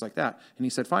picnics and things like that. And he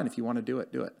said, fine, if you want to do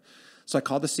it, do it. So I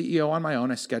called the CEO on my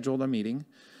own. I scheduled a meeting.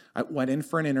 I went in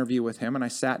for an interview with him, and I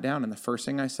sat down, and the first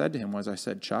thing I said to him was, I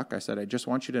said, Chuck, I said, I just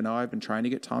want you to know I've been trying to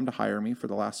get Tom to hire me for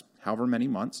the last however many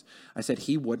months. I said,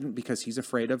 he wouldn't because he's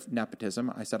afraid of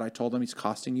nepotism. I said, I told him he's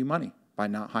costing you money by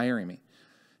not hiring me.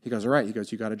 He goes, all right. He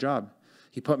goes, you got a job.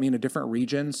 He put me in a different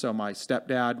region. So my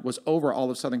stepdad was over all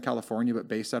of Southern California, but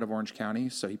based out of Orange County.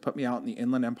 So he put me out in the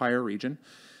Inland Empire region.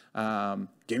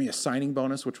 Gave me a signing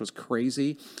bonus, which was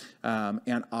crazy.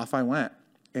 And off I went.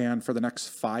 And for the next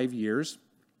 5 years,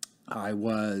 I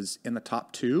was in the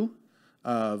top 2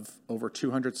 of over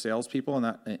 200 salespeople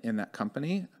in that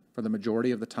company. For the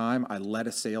majority of the time, I led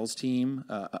a sales team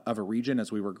of a region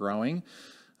as we were growing.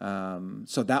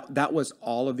 So that was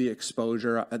all of the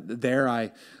exposure. There,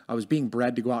 I was being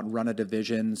bred to go out and run a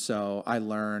division. So I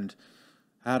learned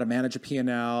how to manage a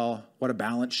P&L, what a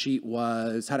balance sheet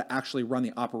was, how to actually run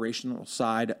the operational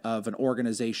side of an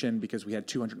organization because we had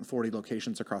 240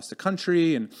 locations across the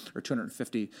country or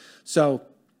 250. So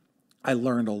I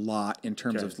learned a lot in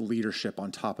terms of leadership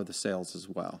on top of the sales as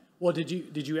well. Well, did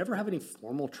you ever have any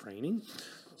formal training?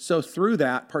 So through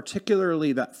that,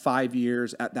 particularly that 5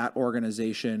 years at that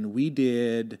organization, we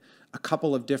did a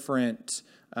couple of different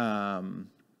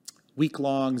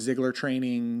week-long Ziglar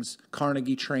trainings,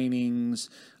 Carnegie trainings.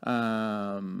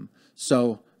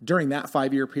 So during that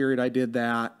 5-year period, I did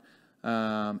that.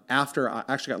 After I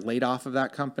actually got laid off of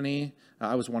that company,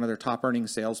 I was one of their top earning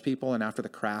salespeople. And after the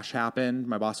crash happened,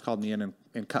 my boss called me in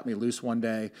and cut me loose one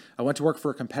day. I went to work for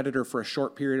a competitor for a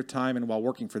short period of time. And while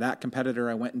working for that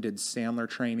competitor, I went and did Sandler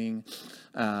training.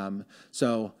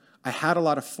 So I had a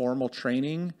lot of formal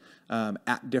training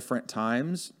at different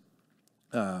times.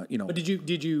 But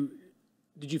did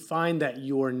you find that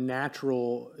your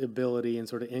natural ability and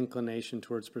sort of inclination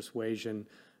towards persuasion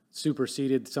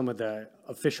superseded some of the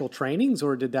official trainings,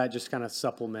 or did that just kind of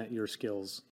supplement your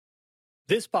skills?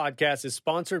 This podcast is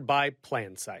sponsored by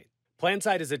PlanSight.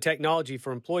 PlanSight is a technology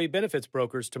for employee benefits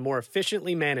brokers to more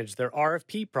efficiently manage their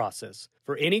RFP process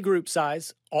for any group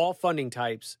size, all funding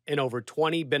types, and over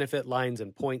 20 benefit lines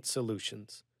and point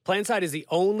solutions. PlanSight is the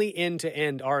only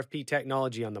end-to-end RFP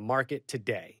technology on the market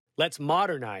today. Let's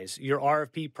modernize your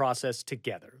RFP process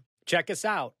together. Check us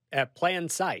out at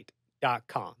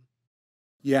plansight.com.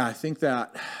 Yeah, I think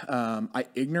that I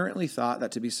ignorantly thought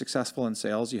that to be successful in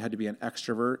sales, you had to be an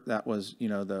extrovert. That was,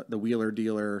 the wheeler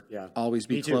dealer, always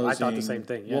be closing. I thought the same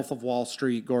thing. Yeah. Wolf of Wall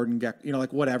Street, Gordon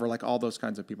Gekko, whatever, all those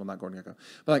kinds of people, not Gordon Gekko,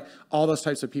 but all those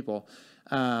types of people.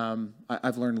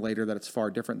 I've learned later that it's far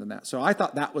different than that. So I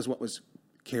thought that was what was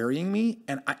carrying me,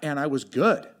 and I was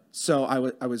good. So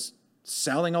I was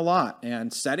selling a lot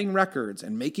and setting records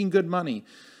and making good money.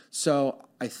 So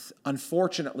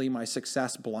unfortunately, my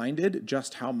success blinded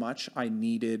just how much I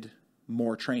needed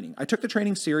more training. I took the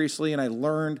training seriously and I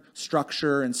learned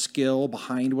structure and skill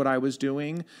behind what I was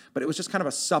doing, but it was just kind of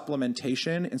a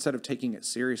supplementation instead of taking it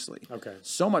seriously. Okay.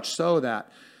 So much so that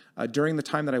during the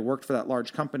time that I worked for that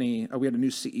large company, we had a new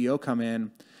CEO come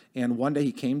in, and one day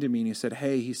he came to me and he said,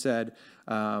 "Hey," he said,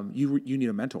 you need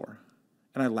a mentor."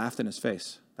 And I laughed in his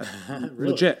face.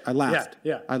 Really? Legit, I laughed.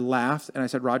 Yeah. I laughed and I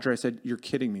said, "Roger," I said, "you're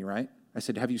kidding me, right?" I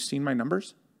said, "Have you seen my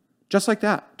numbers?" Just like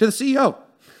that, to the CEO.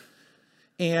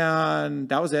 And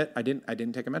that was it. I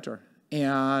didn't take a mentor.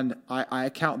 And I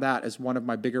account that as one of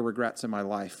my bigger regrets in my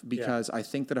life, because I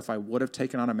think that if I would have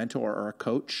taken on a mentor or a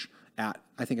coach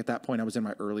I think at that point I was in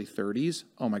my early 30s,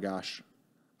 oh my gosh,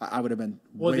 I would have been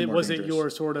way more Was dangerous. it your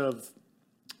sort of,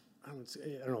 I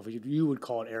don't know if you would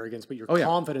call it arrogance, but your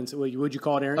confidence, would you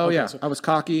call it arrogance? Oh, okay, yeah. so, I was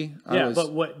cocky.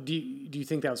 but what do you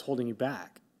think that was holding you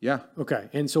back? Yeah. Okay.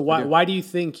 And so why do you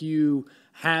think you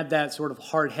had that sort of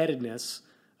hard-headedness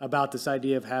about this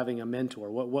idea of having a mentor?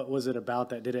 What was it about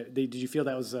that? Did you feel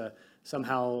that was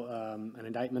somehow an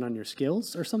indictment on your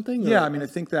skills or something? Yeah, I mean, I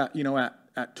think that,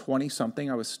 at 20-something,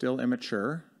 I was still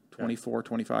immature, 24,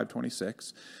 25,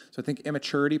 26. So I think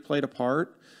immaturity played a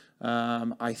part.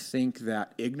 I think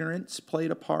that ignorance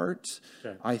played a part.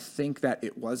 Okay. I think that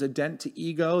it was a dent to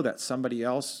ego, that somebody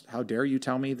else, how dare you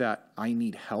tell me that I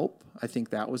need help? I think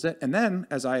that was it. And then,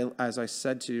 as I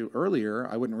said to you earlier,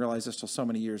 I wouldn't realize this till so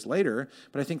many years later,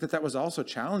 but I think that was also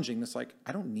challenging. This, like,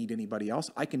 I don't need anybody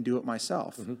else. I can do it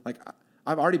myself. Mm-hmm. Like,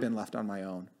 I've already been left on my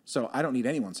own, so I don't need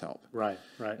anyone's help. Right.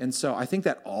 And so I think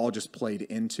that all just played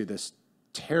into this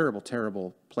terrible,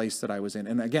 terrible place that I was in.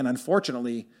 And again,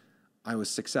 unfortunately, I was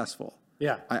successful.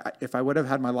 Yeah. If I would have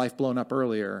had my life blown up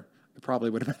earlier, it probably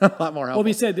would have been a lot more helpful. Well,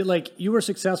 you said that, like, you were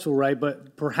successful, right?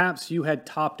 But perhaps you had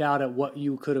topped out at what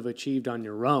you could have achieved on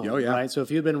your own, right? So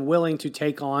if you'd been willing to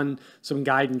take on some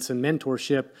guidance and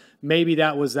mentorship, maybe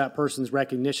that was that person's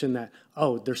recognition that,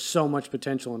 oh, there's so much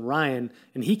potential in Ryan,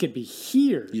 and he could be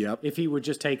here if he would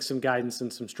just take some guidance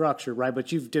and some structure, right?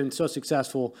 But you've been so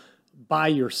successful by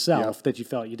yourself that you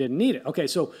felt you didn't need it. Okay,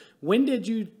 so when did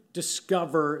you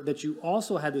discover that you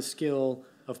also had the skill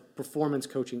of performance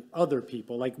coaching other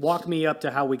people? Like, walk me up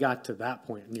to how we got to that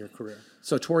point in your career.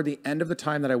 So toward the end of the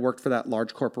time that I worked for that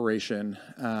large corporation,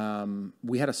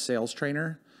 we had a sales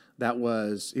trainer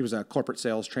he was a corporate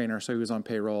sales trainer, so he was on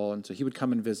payroll, and so he would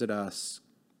come and visit us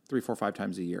 3, 4, 5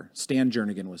 times a year. Stan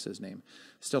Jernigan was his name.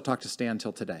 Still talk to Stan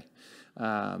till today.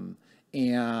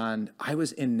 And I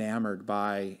was enamored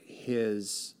by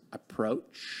his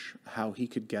approach, how he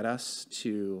could get us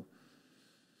to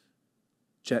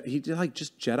he did, like,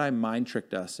 just Jedi mind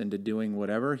tricked us into doing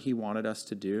whatever he wanted us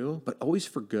to do, but always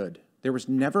for good. There was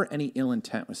never any ill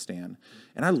intent with Stan.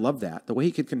 And I love that. The way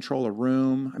he could control a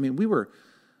room. I mean, we were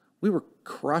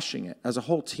crushing it as a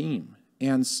whole team.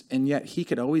 And yet he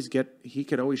could always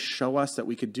show us that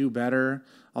we could do better.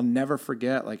 I'll never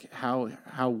forget, like, how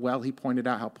well he pointed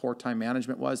out how poor time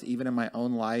management was, even in my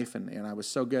own life, and I was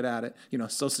so good at it,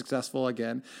 so successful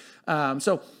again.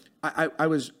 So I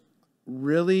was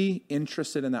really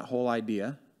interested in that whole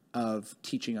idea of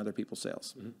teaching other people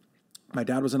sales. Mm-hmm. My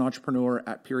dad was an entrepreneur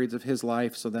at periods of his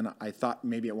life, so then I thought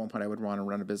maybe at one point I would want to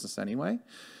run a business anyway.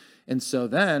 And so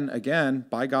then, again,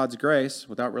 by God's grace,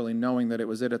 without really knowing that it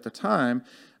was it at the time,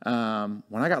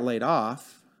 when I got laid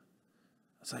off,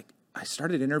 I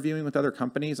started interviewing with other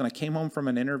companies, and I came home from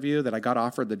an interview that I got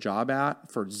offered the job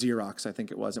at for Xerox, I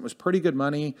think it was. It was pretty good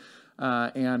money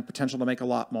and potential to make a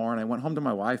lot more. And I went home to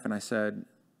my wife and I said,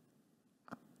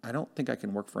 I don't think I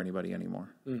can work for anybody anymore.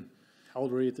 How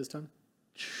old were you at this time?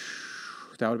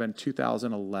 That would have been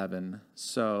 2011,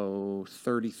 so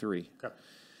 33. Okay.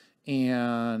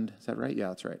 And is that right? Yeah,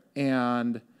 that's right.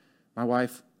 And my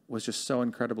wife was just so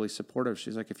incredibly supportive.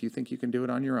 She's like, if you think you can do it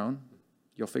on your own,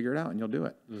 you'll figure it out and you'll do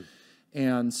it.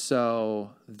 And so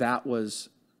that was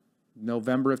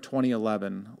November of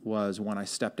 2011 was when I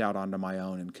stepped out onto my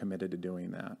own and committed to doing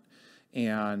that.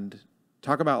 And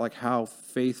talk about, like, how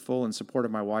faithful and supportive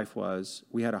my wife was.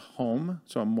 We had a home,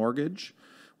 so a mortgage.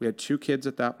 We had 2 kids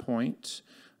at that point.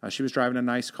 She was driving a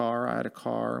nice car. I had a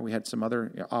car. We had some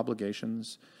other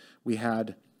obligations. We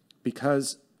had,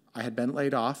 because I had been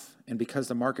laid off and because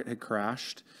the market had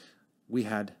crashed, we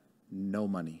had no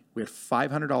money. We had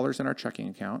 $500 in our checking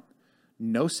account,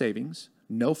 no savings,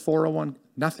 no 401,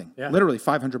 nothing. Yeah. Literally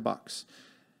 $500.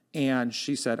 And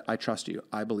she said, I trust you.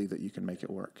 I believe that you can make it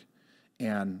work.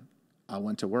 And I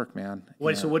went to work, man.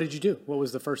 So what did you do? What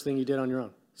was the first thing you did on your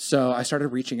own? So I started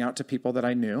reaching out to people that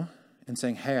I knew and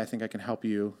saying, hey, I think I can help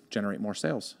you generate more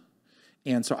sales.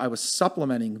 And so I was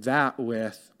supplementing that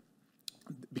with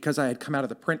because I had come out of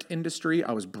the print industry,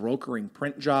 I was brokering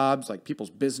print jobs, like people's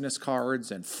business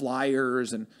cards and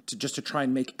flyers, and to try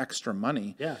and make extra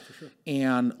money. Yeah, for sure.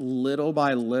 And little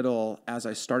by little, as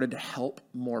I started to help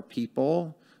more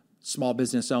people, small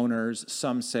business owners,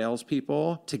 some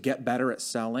salespeople, to get better at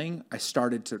selling, I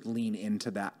started to lean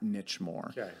into that niche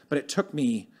more. Okay. But it took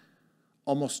me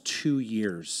almost 2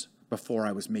 years before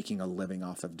I was making a living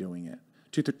off of doing it.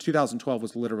 2012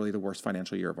 was literally the worst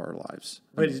financial year of our lives.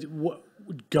 But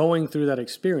going through that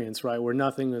experience, right, where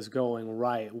nothing was going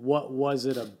right, what was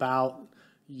it about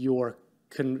your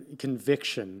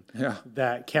conviction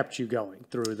that kept you going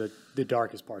through the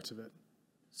darkest parts of it?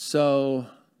 So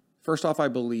first off, I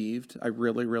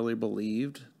really, really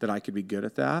believed that I could be good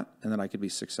at that and that I could be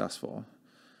successful.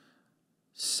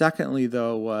 Secondly,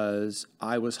 though,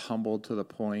 I was humbled to the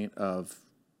point of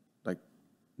like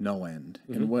no end.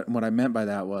 Mm-hmm. And what I meant by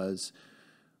that was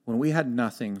when we had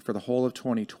nothing for the whole of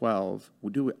 2012,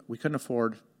 we couldn't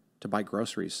afford to buy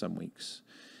groceries some weeks.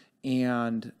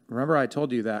 And remember I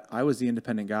told you that I was the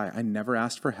independent guy. I never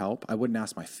asked for help. I wouldn't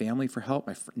ask my family for help.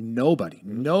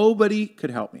 Nobody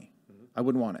could help me. Mm-hmm. I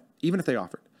wouldn't want it, even if they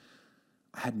offered.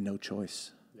 I had no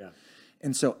choice. Yeah.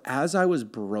 And so as I was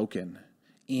broken,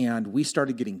 and we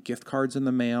started getting gift cards in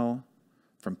the mail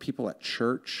from people at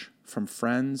church, from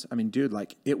friends. I mean, dude,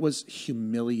 like it was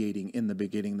humiliating in the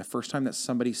beginning. The first time that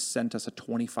somebody sent us a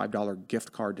 $25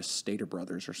 gift card to Stater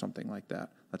Brothers or something like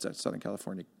that. That's a Southern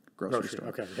California grocery store.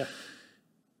 Okay, yeah.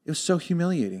 It was so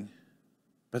humiliating.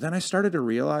 But then I started to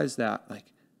realize that,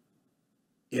 like,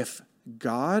 if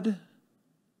God,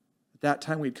 at that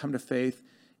time we'd come to faith,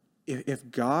 if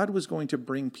God was going to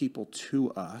bring people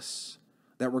to us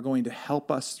that were going to help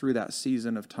us through that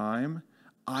season of time,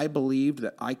 I believed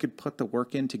that I could put the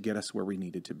work in to get us where we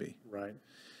needed to be. Right.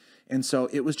 And so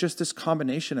it was just this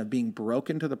combination of being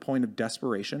broken to the point of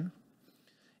desperation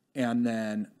and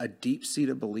then a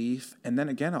deep-seated belief. And then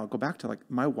again, I'll go back to like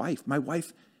my wife. My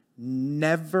wife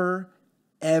never,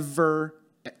 ever,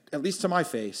 at least to my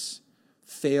face,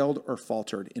 failed or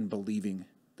faltered in believing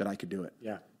that I could do it.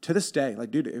 Yeah. To this day,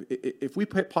 like, dude, if we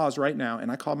hit pause right now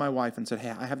and I called my wife and said, hey,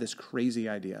 I have this crazy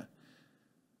idea,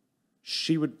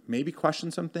 she would maybe question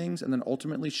some things, and then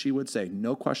ultimately she would say,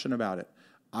 no question about it,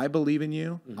 I believe in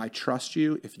you. Mm-hmm. I trust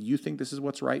you. If you think this is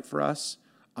what's right for us,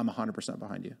 I'm 100%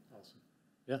 behind you. Awesome.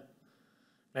 Yeah.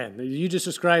 Man, you just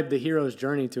described the hero's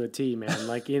journey to a T, man.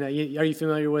 Like, are you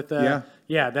familiar with that?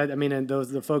 Yeah. And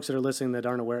the folks that are listening that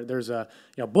aren't aware, there's a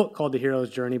book called The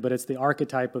Hero's Journey, but it's the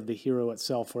archetype of the hero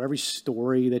itself. For every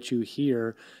story that you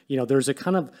hear, there's a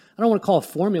kind of, I don't want to call it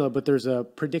formula, but there's a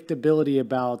predictability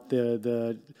about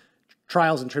the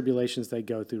trials and tribulations they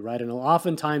go through, right? And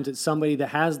oftentimes it's somebody that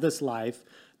has this life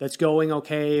that's going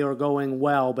okay or going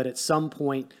well, but at some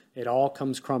point it all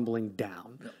comes crumbling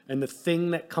down. Yep. And the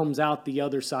thing that comes out the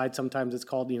other side, sometimes it's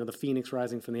called, the phoenix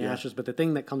rising from the ashes, but the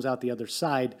thing that comes out the other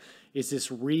side is this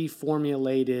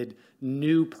reformulated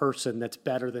new person that's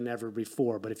better than ever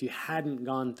before. But if you hadn't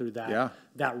gone through that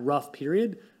rough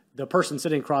period, the person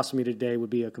sitting across from me today would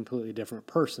be a completely different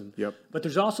person. Yep. But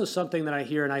there's also something that I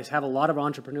hear, and I have a lot of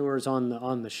entrepreneurs on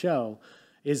the show,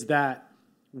 is that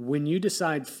when you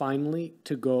decide finally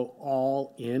to go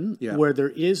all in, where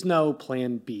there is no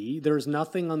plan B, there's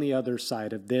nothing on the other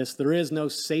side of this, there is no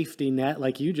safety net,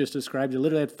 like you just described, you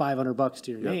literally had $500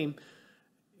 to your name.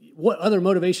 What other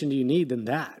motivation do you need than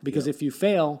that? Because if you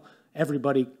fail,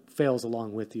 everybody fails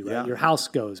along with you, right? Yeah. Your house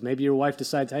goes. Maybe your wife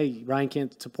decides, hey, Ryan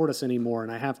can't support us anymore,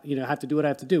 and I have to do what I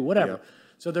have to do, whatever. Yeah.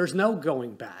 So there's no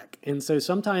going back. And so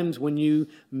sometimes when you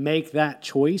make that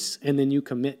choice and then you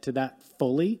commit to that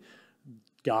fully,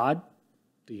 God,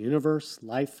 the universe,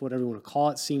 life, whatever you want to call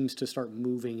it, seems to start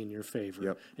moving in your favor.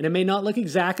 Yep. And it may not look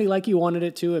exactly like you wanted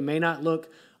it to. It may not look,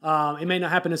 it may not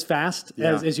happen as fast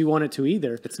as you want it to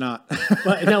either. It's not.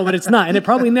 but it's not. And it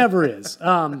probably never is.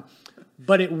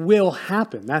 But it will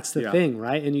happen. That's the thing,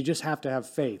 right? And you just have to have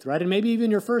faith, right? And maybe even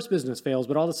your first business fails,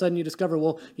 but all of a sudden you discover,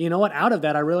 well, you know what? Out of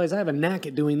that, I realize I have a knack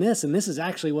at doing this, and this is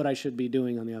actually what I should be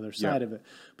doing on the other side of it.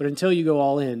 But until you go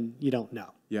all in, you don't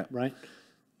know. Yeah. Right?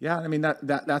 Yeah. I mean,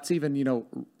 that's even,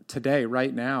 today,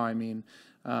 right now, I mean,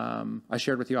 I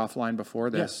shared with you offline before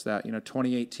this that,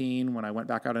 2018, when I went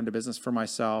back out into business for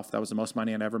myself, that was the most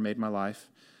money I'd ever made in my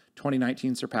life.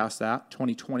 2019 surpassed that.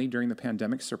 2020 during the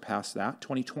pandemic surpassed that.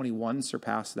 2021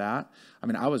 surpassed that. I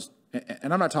mean,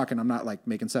 I'm not like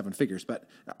making seven figures, but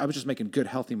I was just making good,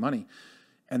 healthy money.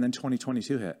 And then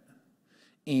 2022 hit.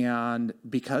 And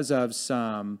because of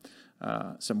some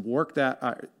work that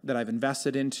I've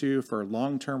invested into for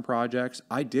long-term projects,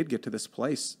 I did get to this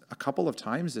place a couple of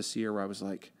times this year where I was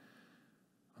like,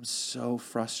 I'm so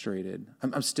frustrated.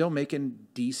 I'm still making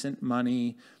decent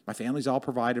money. My family's all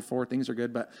provided for. Things are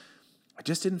good, but I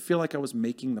just didn't feel like I was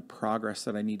making the progress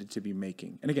that I needed to be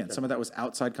making. And again, some of that was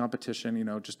outside competition,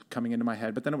 just coming into my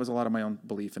head, but then it was a lot of my own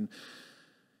belief. And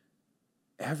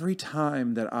every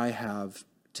time that I have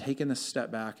taken a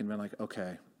step back and been like,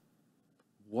 okay,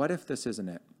 what if this isn't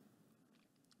it?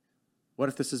 What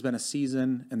if this has been a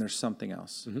season and there's something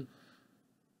else? Mm-hmm.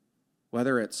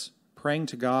 Whether it's praying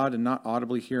to God and not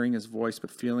audibly hearing his voice,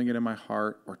 but feeling it in my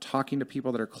heart, or talking to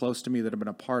people that are close to me that have been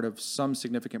a part of some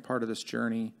significant part of this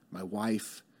journey, my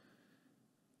wife,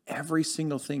 every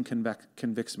single thing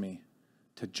convicts me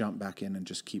to jump back in and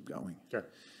just keep going. Sure.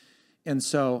 And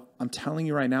so I'm telling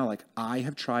you right now, like, I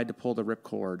have tried to pull the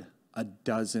ripcord a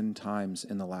dozen times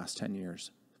in the last 10 years,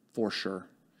 for sure.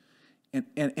 And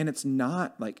it's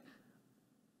not like,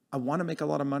 I want to make a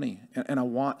lot of money and I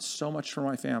want so much for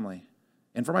my family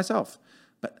and for myself,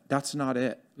 but that's not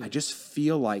it. I just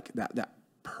feel like that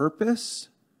purpose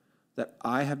that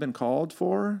I have been called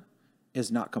for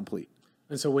is not complete.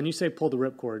 And so when you say pull the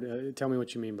ripcord, tell me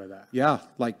what you mean by that. Yeah,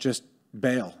 like just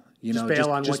bail. Just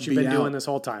bail on what you've been doing this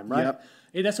whole time, right? Yep.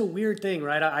 Hey, that's a weird thing,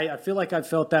 right? I feel like I've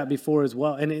felt that before as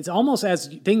well. And it's almost as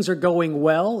things are going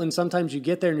well, and sometimes you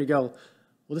get there and you go,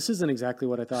 well, this isn't exactly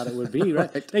what I thought it would be, right?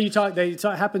 Right.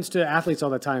 Happens to athletes all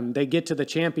the time. They get to the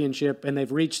championship and they've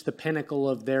reached the pinnacle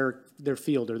of their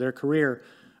field or their career,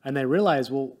 and they realize,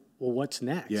 well, what's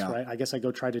next, right? I guess I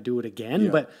go try to do it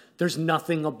again, but there's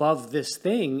nothing above this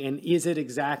thing, and is it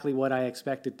exactly what I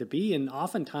expect it to be? And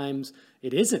oftentimes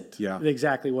it isn't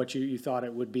exactly what you thought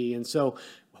it would be. And so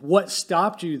what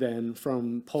stopped you then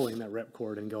from pulling that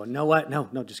ripcord and going,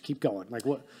 no, just keep going? Like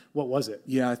what was it?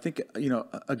 Yeah, I think,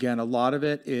 again, a lot of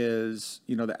it is,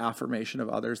 the affirmation of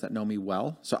others that know me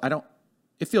well. So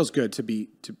it feels good to be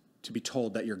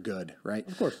told that you're good, right?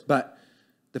 Of course. But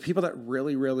the people that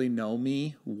really, really know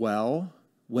me well,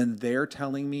 when they're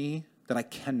telling me that I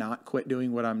cannot quit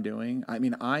doing what I'm doing, I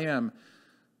mean, I am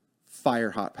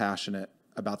fire hot passionate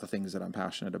about the things that I'm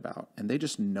passionate about. And they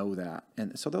just know that.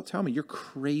 And so they'll tell me, you're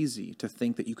crazy to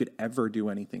think that you could ever do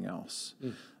anything else.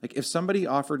 Like if somebody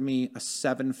offered me a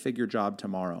 7-figure job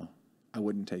tomorrow, I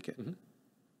wouldn't take it. Mm-hmm.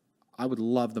 I would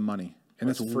love the money. And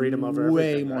it's freedom over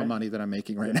way more money than I'm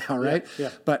making right now, right? Yeah.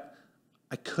 But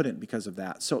I couldn't because of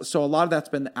that. So a lot of that's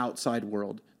been the outside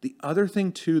world. The other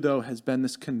thing too, though, has been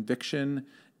this conviction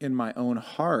in my own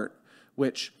heart,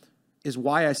 which is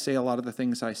why I say a lot of the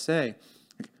things I say.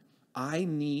 I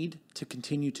need to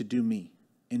continue to do me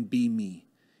and be me,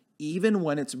 even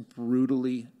when it's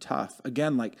brutally tough.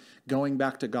 Again, like going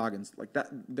back to Goggins, like that.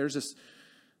 There's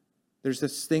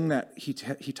this thing that he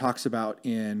talks about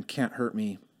in Can't Hurt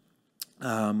Me,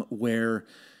 where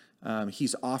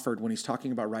he's offered, when he's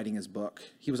talking about writing his book,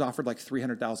 he was offered like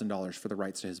 $300,000 for the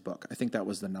rights to his book. I think that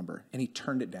was the number, and he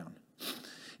turned it down.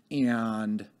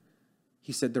 And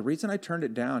he said, the reason I turned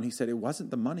it down, he said, it wasn't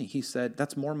the money. He said,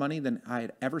 that's more money than I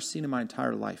had ever seen in my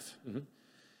entire life. Mm-hmm.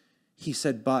 He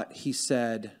said,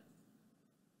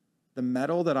 the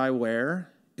medal that I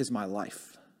wear is my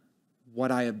life,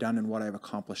 what I have done and what I have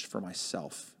accomplished for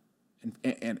myself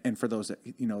and for those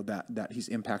that, that he's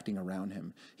impacting around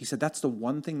him. He said, that's the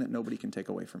one thing that nobody can take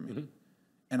away from me. Mm-hmm.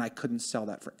 And I couldn't sell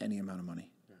that for any amount of money.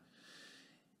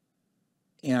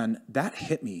 Yeah. And that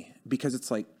hit me because it's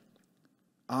like,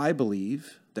 I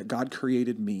believe that God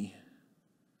created me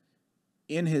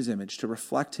in his image to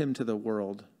reflect him to the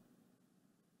world,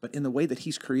 but in the way that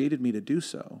he's created me to do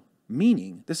so.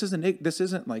 Meaning, this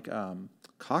isn't like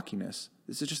cockiness.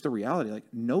 This is just the reality. Like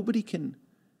nobody can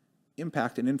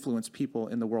impact and influence people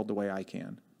in the world the way I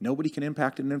can. Nobody can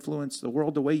impact and influence the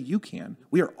world the way you can.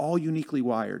 We are all uniquely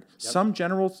wired. Yep. Some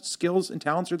general skills and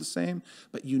talents are the same,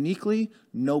 but uniquely,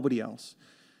 nobody else.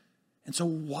 And so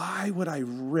why would I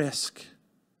risk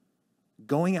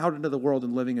going out into the world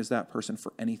and living as that person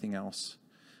for anything else?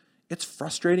 It's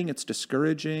frustrating. It's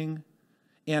discouraging.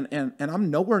 And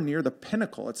I'm nowhere near the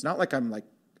pinnacle. It's not like I'm like,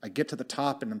 I get to the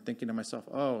top and I'm thinking to myself,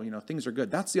 oh, things are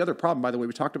good. That's the other problem, by the way.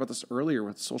 We talked about this earlier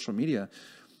with social media.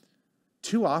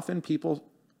 Too often people,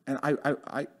 and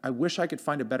I wish I could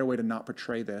find a better way to not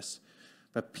portray this,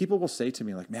 but people will say to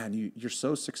me like, man, you're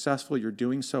so successful, you're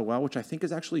doing so well, which I think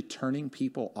is actually turning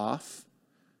people off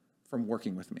from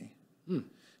working with me.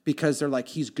 Because they're like,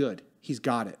 he's good. He's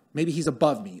got it. Maybe he's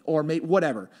above me or maybe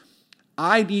whatever.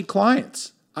 I need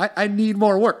clients. I need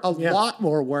more work, a lot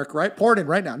more work, right? Pour it in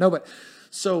right now. No, but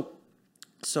so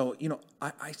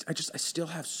I still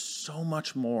have so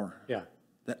much more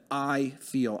that I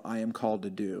feel I am called to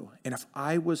do. And if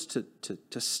I was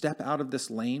to step out of this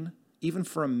lane, even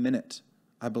for a minute,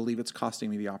 I believe it's costing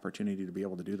me the opportunity to be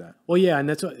able to do that. Well, yeah, and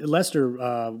that's what Lester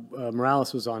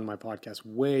Morales was on my podcast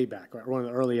way back, right, one of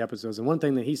the early episodes. And one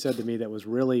thing that he said to me that was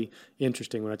really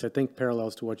interesting, which I think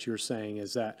parallels to what you're saying,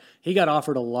 is that he got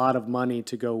offered a lot of money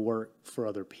to go work for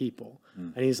other people.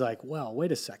 And he's like, well,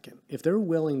 wait a second. If they're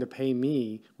willing to pay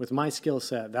me with my skill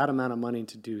set that amount of money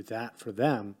to do that for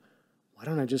them, why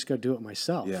don't I just go do it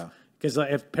myself? Yeah. Because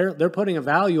if they're putting a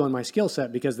value on my skill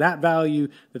set, because that value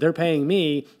that they're paying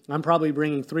me, I'm probably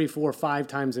bringing 3, 4, 5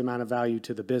 times the amount of value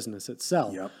to the business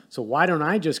itself. Yep. So why don't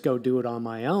I just go do it on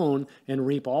my own and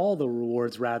reap all the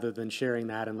rewards rather than sharing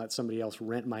that and let somebody else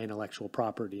rent my intellectual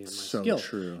property and my skill?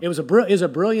 True. It was a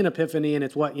brilliant epiphany, and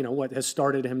it's what has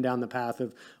started him down the path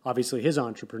of obviously his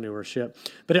entrepreneurship.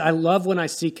 But I love when I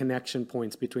see connection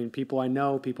points between people I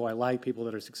know, people I like, people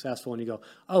that are successful, and you go,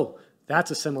 oh,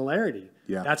 that's a similarity.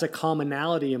 Yeah. That's a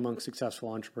commonality among successful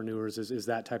entrepreneurs is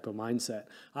that type of mindset.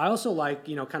 I also like,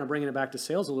 kind of bringing it back to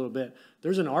sales a little bit.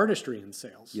 There's an artistry in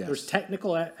sales. Yes. There's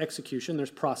technical execution,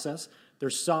 there's process,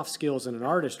 there's soft skills and an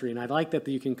artistry. And I like that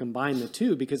you can combine the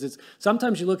two, because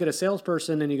sometimes you look at a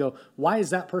salesperson and you go, why is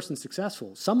that person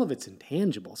successful? Some of it's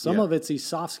intangible. Some of it's these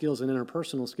soft skills and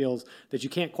interpersonal skills that you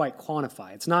can't quite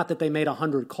quantify. It's not that they made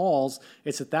 100 calls.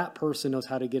 It's that person knows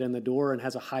how to get in the door and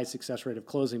has a high success rate of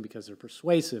closing because they're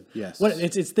persuasive. Yes.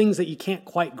 It's things that you can't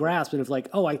quite grasp. And it's like,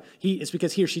 it's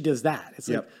because he or she does that. It's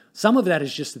like, Yep. some of that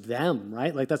is just them,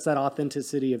 right? Like that's that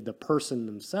authenticity of the person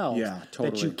themselves that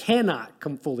totally. you cannot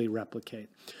fully replicate.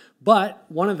 But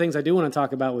one of the things I do want to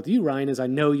talk about with you, Ryan, is I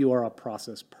know you are a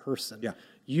process person. Yeah.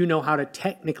 You know how to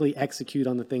technically execute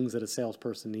on the things that a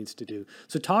salesperson needs to do.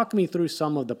 So talk me through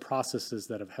some of the processes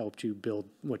that have helped you build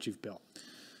what you've built.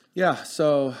 Yeah,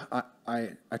 so I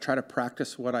try to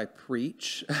practice what I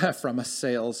preach from a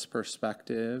sales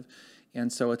perspective.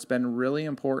 And so it's been really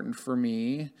important for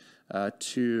me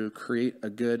to create a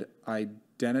good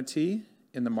identity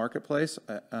in the marketplace.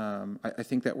 I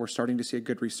think that we're starting to see a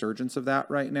good resurgence of that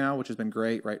right now, which has been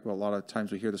great, right? Well, a lot of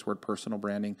times we hear this word personal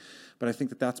branding, but I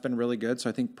think that that's been really good. So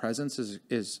I think presence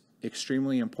is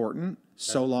extremely important,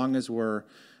 so long as we're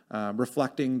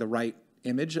reflecting the right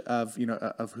image of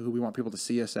who we want people to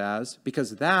see us as,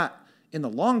 because that in the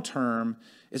long term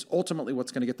is ultimately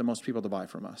what's going to get the most people to buy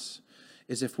from us.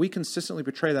 Is if we consistently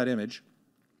portray that image,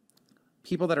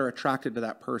 people that are attracted to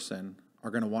that person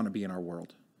are going to want to be in our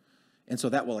world. And so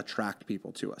that will attract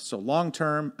people to us. So long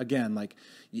term, again, like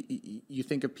you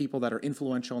think of people that are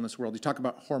influential in this world. You talk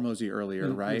about Hormozy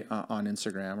earlier, right, on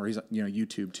Instagram, or he's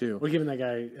YouTube too. We're giving that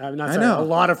guy a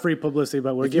lot of free publicity,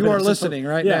 but we're giving. You are listening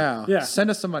right now. Yeah. Send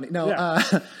us some money. No,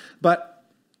 but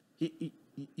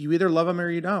you either love him or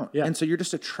you don't. Yeah. And so you're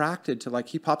just attracted to, like,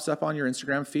 he pops up on your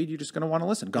Instagram feed, you're just going to want to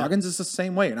listen. Goggins is the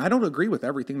same way. And I don't agree with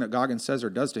everything that Goggins says or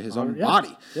does to his own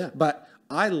body. Yeah. But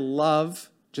I love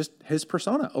just his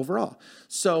persona overall.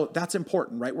 So that's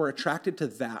important, right? We're attracted to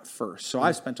that first. So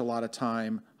I've spent a lot of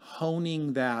time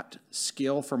honing that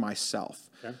skill for myself.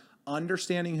 Okay.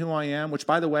 Understanding who I am, which,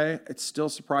 by the way, it still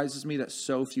surprises me that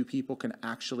so few people can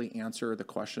actually answer the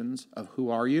questions of who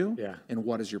are you and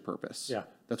what is your purpose. Yeah.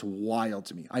 That's wild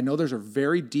to me. I know those are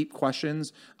very deep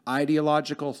questions,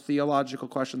 ideological, theological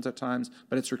questions at times,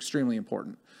 but it's extremely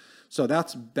important. So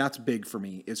that's big for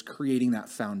me, is creating that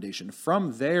foundation.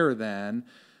 From there, then,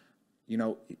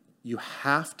 you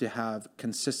have to have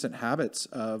consistent habits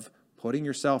of putting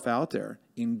yourself out there,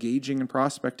 engaging in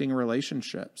prospecting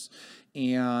relationships.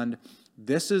 And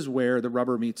this is where the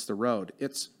rubber meets the road.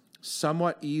 It's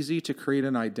somewhat easy to create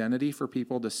an identity for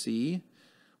people to see.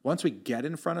 Once we get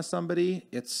in front of somebody,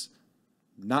 it's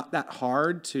not that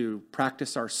hard to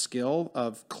practice our skill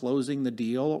of closing the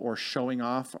deal or showing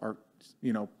off our,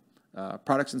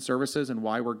 products and services and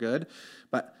why we're good.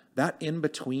 But that in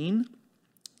between,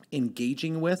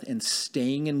 engaging with and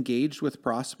staying engaged with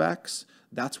prospects,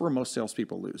 that's where most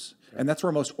salespeople lose. Okay. And that's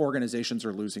where most organizations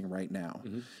are losing right now,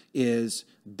 is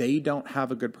they don't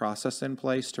have a good process in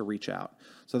place to reach out.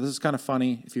 So this is kind of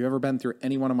funny. If you've ever been through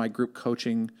any one of my group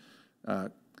coaching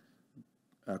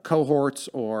cohorts,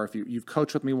 or if you've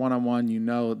coached with me one-on-one, you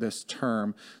know this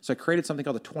term. So I created something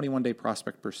called the 21-day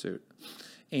prospect pursuit.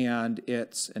 And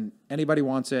anybody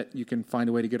wants it, you can find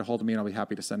a way to get a hold of me, and I'll be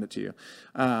happy to send it to you.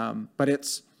 But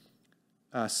it's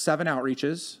 7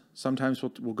 outreaches. Sometimes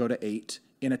we'll go to 8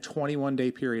 in a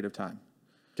 21-day period of time.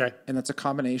 Okay. And that's a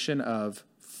combination of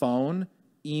phone,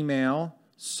 email,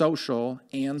 social,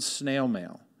 and snail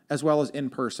mail, as well as in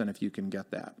person if you can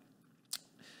get that.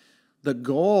 The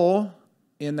goal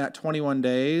in that 21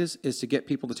 days is to get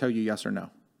people to tell you yes or no.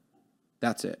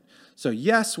 That's it. So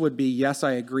yes would be, yes,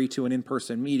 I agree to an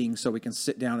in-person meeting so we can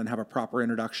sit down and have a proper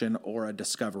introduction or a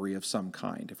discovery of some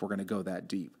kind if we're going to go that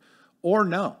deep. Or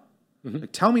no.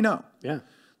 Like, tell me no. Yeah.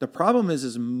 The problem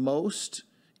is most,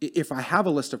 if I have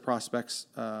a list of prospects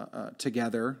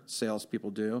together,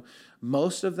 salespeople do,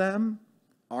 most of them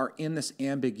are in this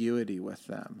ambiguity with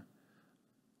them.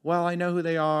 Well, I know who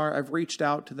they are. I've reached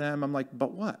out to them. I'm like,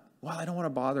 but what? Well, I don't want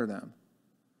to bother them.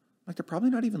 Like, they're probably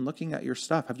not even looking at your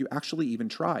stuff. Have you actually even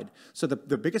tried? So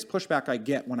the biggest pushback I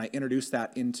get when I introduce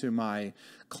that into my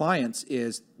clients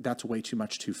is that's way too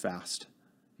much too fast.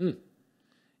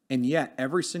 And yet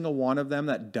every single one of them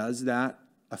that does that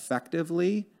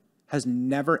effectively has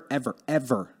never, ever,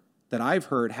 ever that I've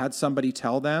heard had somebody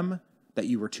tell them that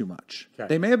you were too much. Okay.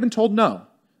 They may have been told no,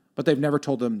 but they've never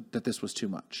told them that this was too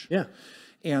much. Yeah.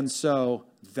 And so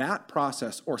that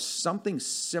process or something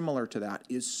similar to that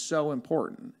is so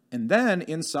important. And then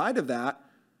inside of that,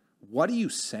 what are you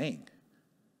saying?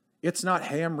 It's not,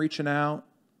 hey, I'm reaching out.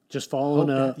 Just following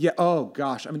up. Yeah. Oh,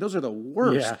 gosh. I mean, those are the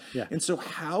worst. Yeah, yeah. And so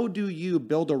how do you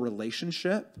build a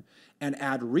relationship and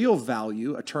add real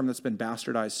value, a term that's been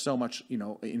bastardized so much,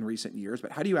 in recent years,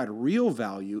 but how do you add real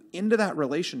value into that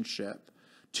relationship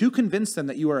to convince them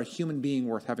that you are a human being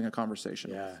worth having a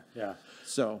conversation with? Yeah.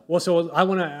 So I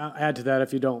want to add to that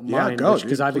if you don't mind,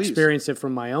 because I've experienced it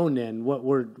from my own end. What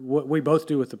we both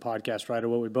do with the podcast, right, or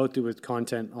what we both do with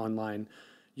content online,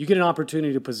 you get an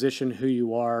opportunity to position who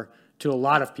you are to a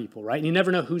lot of people, right? And you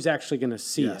never know who's actually going to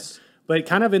see it. But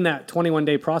kind of in that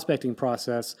 21-day prospecting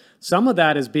process, some of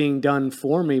that is being done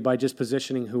for me by just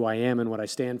positioning who I am and what I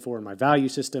stand for and my value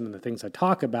system and the things I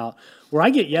talk about, where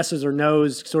I get yeses or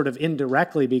nos sort of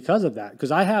indirectly because of that.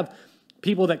 Because I have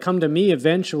people that come to me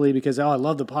eventually because, I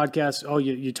love the podcast. Oh,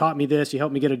 you taught me this. You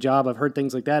helped me get a job. I've heard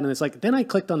things like that. And it's like, then I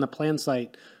clicked on the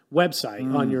PlanSight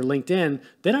website on your LinkedIn.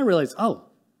 Then I realized,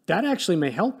 that actually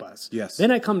may help us. Yes.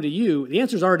 Then I come to you. The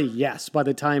answer is already yes by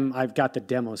the time I've got the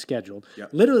demo scheduled. Yep.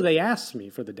 Literally, they asked me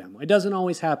for the demo. It doesn't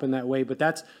always happen that way, but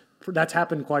that's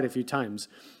happened quite a few times.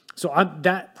 So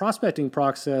that prospecting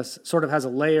process sort of has a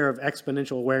layer of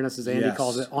exponential awareness, as Andy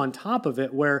calls it, on top of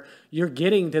it, where you're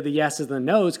getting to the yeses and the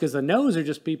nos, because the nos are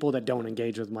just people that don't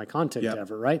engage with my content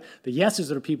ever, right? The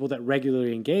yeses are people that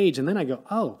regularly engage. And then I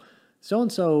go,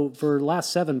 so-and-so for the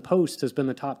last 7 posts has been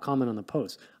the top comment on the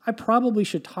post. I probably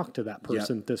should talk to that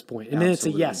person at this point. And then it's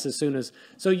a yes as soon as...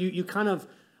 So you kind of...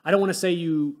 I don't want to say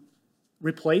you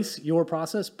replace your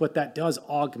process, but that does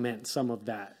augment some of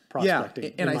that prospecting.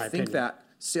 Yeah, and I think that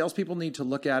salespeople need to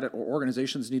look at it, or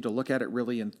organizations need to look at it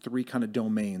really in 3 kind of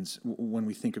domains when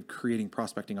we think of creating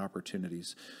prospecting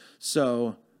opportunities.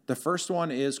 So the first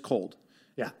one is cold.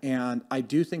 Yeah. And I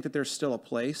do think that there's still a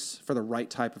place for the right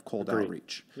type of cold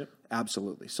outreach. Yep.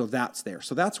 Absolutely. So that's there.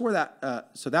 So that's where that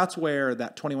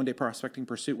 21-day prospecting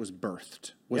pursuit was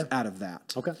birthed, out of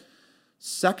that. Okay.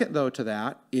 Second, though, to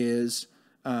that is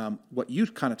what you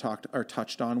kind of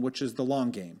touched on, which is the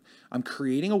long game. I'm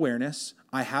creating awareness.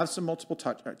 I have some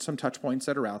touch points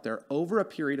that are out there. Over a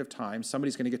period of time,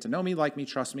 somebody's going to get to know me, like me,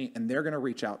 trust me, and they're going to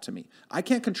reach out to me. I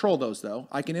can't control those, though.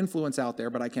 I can influence out there,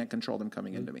 but I can't control them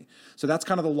coming into me. So that's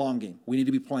kind of the long game. We need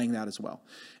to be playing that as well.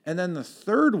 And then the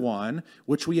third one,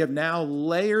 which we have now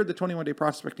layered the 21-day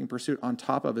prospecting pursuit on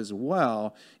top of as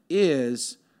well,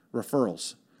 is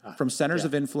referrals from centers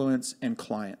of influence and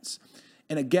clients.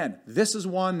 And again, this is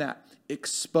one that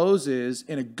exposes,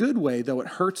 in a good way, though it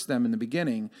hurts them in the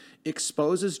beginning,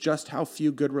 exposes just how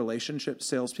few good relationships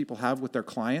salespeople have with their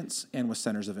clients and with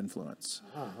centers of influence.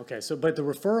 Okay. So, but the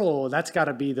referral, that's got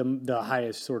to be the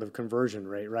highest sort of conversion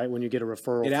rate, right? When you get a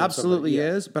referral. It absolutely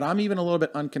is, but I'm even a little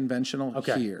bit unconventional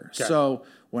here. Okay. So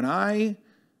when I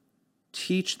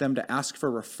teach them to ask for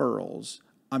referrals,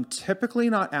 I'm typically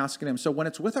not asking them. So when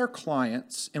it's with our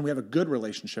clients and we have a good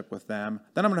relationship with them,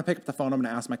 then I'm going to pick up the phone. I'm going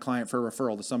to ask my client for a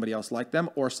referral to somebody else like them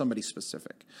or somebody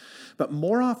specific. But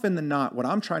more often than not, what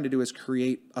I'm trying to do is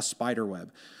create a spider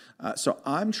web. So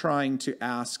I'm trying to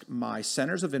ask my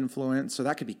centers of influence. So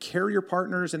that could be carrier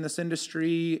partners in this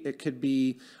industry. It could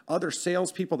be other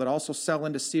salespeople that also sell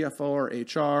into CFO or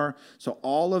HR. So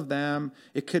all of them.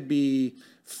 It could be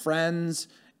friends.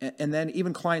 And then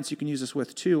even clients you can use this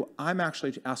with too. I'm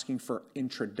actually asking for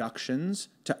introductions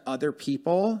to other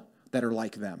people that are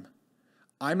like them.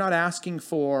 I'm not asking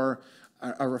for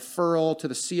a referral to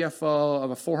the CFO of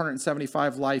a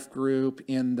 475 life group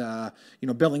in the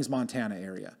Billings, Montana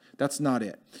area. That's not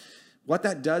it. What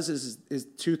that does is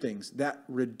 2 things. That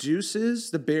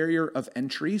reduces the barrier of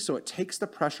entry, so it takes the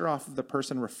pressure off of the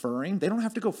person referring. They don't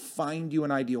have to go find you an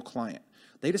ideal client.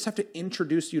 They just have to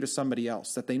introduce you to somebody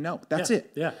else that they know. That's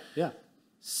it. Yeah.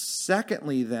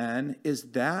 Secondly, then,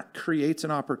 is that creates an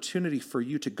opportunity for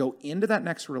you to go into that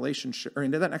next relationship or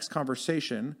into that next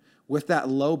conversation with that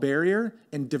low barrier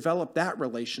and develop that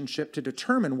relationship to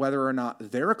determine whether or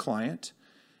not they're a client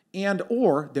and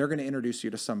or they're going to introduce you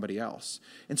to somebody else.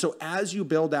 And so as you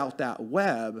build out that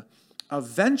web,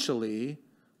 eventually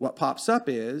what pops up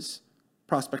is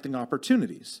prospecting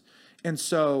opportunities. And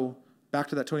so back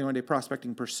to that 21-day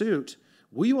prospecting pursuit,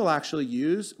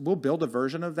 we'll build a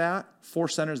version of that for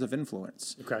centers of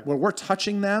influence, where we're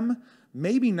touching them,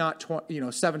 maybe not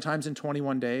 7 times in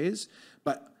 21 days,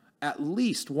 but at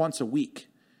least once a week.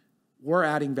 We're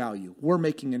adding value. We're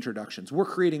making introductions. We're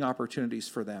creating opportunities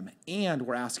for them, and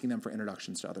we're asking them for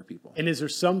introductions to other people. And is there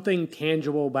something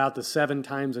tangible about the 7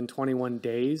 times in 21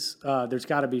 days? There's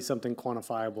got to be something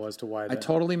quantifiable as to why that. I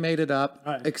totally made it up,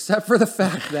 except for the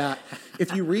fact that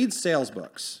if you read sales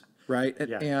books, right,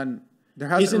 and there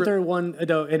hasn't... Isn't there one,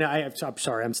 and I'm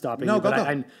sorry, I'm stopping you,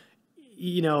 but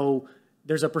go.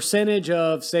 There's a percentage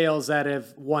of sales that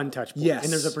have 1 touch point. Yes.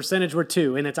 And there's a percentage where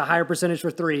 2, and it's a higher percentage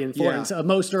for 3 and 4. And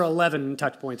most are 11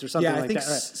 touch points or something like that. Yeah, I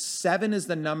think 7 is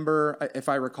the number, if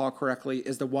I recall correctly,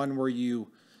 is the one where you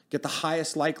get the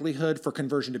highest likelihood for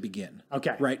conversion to begin.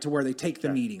 Okay. Right, to where they take the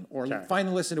meeting or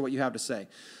finally listen to what you have to say.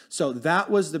 So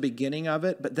that was the beginning of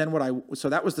it. But then so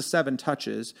that was the 7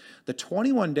 touches. The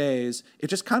 21 days, it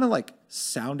just kind of like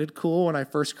sounded cool when I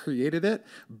first created it.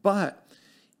 But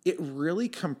it really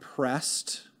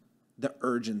compressed the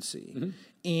urgency.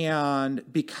 Mm-hmm.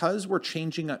 And because we're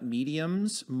changing up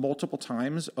mediums multiple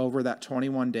times over that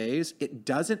 21 days, it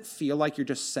doesn't feel like you're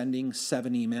just sending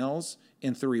 7 emails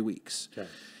in 3 weeks. Okay.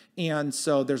 And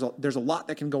so there's a lot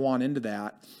that can go on into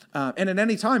that. And at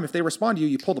any time, if they respond to you,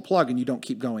 you pull the plug and you don't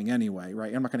keep going anyway,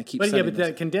 right? I'm not going to keep sending But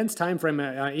the condensed time frame,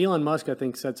 Elon Musk, I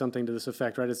think, said something to this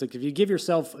effect, right? It's like if you give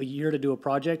yourself a year to do a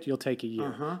project, you'll take a year.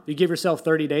 Uh-huh. If you give yourself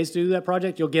 30 days to do that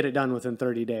project, you'll get it done within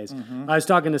 30 days. Mm-hmm. I was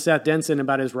talking to Seth Denson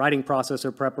about his writing process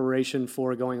or preparation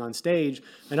for going on stage.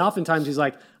 And oftentimes he's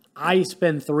like, I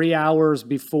spend 3 hours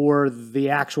before the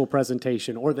actual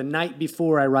presentation or the night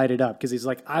before I write it up. Because he's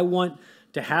like, I want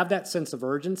to have that sense of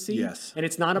urgency. Yes. And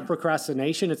it's not a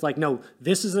procrastination. It's like, no,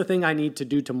 this is the thing I need to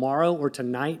do tomorrow or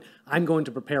tonight. I'm going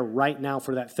to prepare right now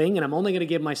for that thing. And I'm only going to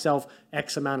give myself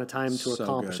X amount of time to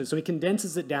accomplish it. So he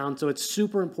condenses it down. So it's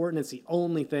super important. It's the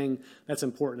only thing that's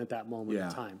important at that moment in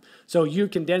time. So you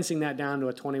condensing that down to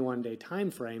a 21-day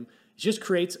time frame just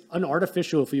creates an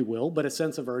artificial, if you will, but a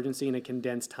sense of urgency and a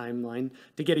condensed timeline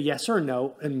to get a yes or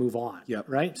no and move on. Yep.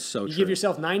 Right? So you give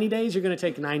yourself 90 days, you're going to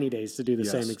take 90 days to do the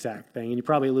same exact thing. And you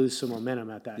probably lose some momentum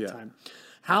at that time.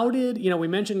 How did, we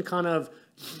mentioned kind of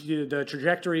the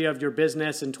trajectory of your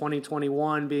business in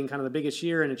 2021 being kind of the biggest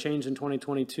year and a change in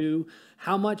 2022.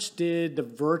 How much did the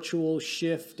virtual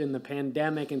shift and the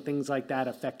pandemic and things like that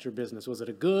affect your business? Was it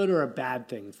a good or a bad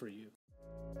thing for you?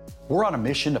 We're on a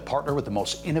mission to partner with the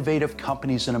most innovative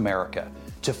companies in America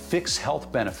to fix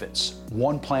health benefits,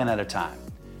 one plan at a time.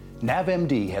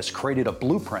 NavMD has created a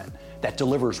blueprint that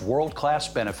delivers world-class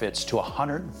benefits to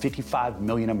 155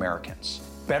 million Americans.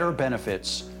 Better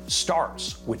benefits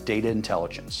starts with data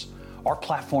intelligence. Our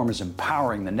platform is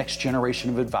empowering the next generation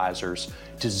of advisors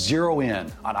to zero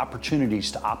in on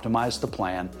opportunities to optimize the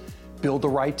plan, build the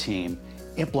right team,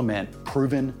 implement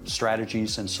proven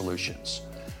strategies and solutions.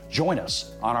 Join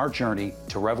us on our journey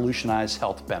to revolutionize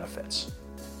health benefits.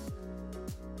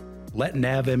 Let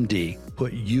NavMD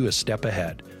put you a step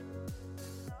ahead.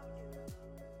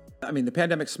 I mean, the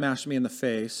pandemic smashed me in the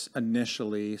face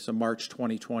initially. So March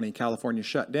 2020, California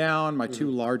shut down. My 2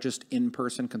 largest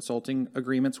in-person consulting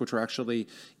agreements, which were actually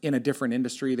in a different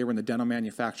industry. They were in the dental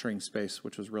manufacturing space,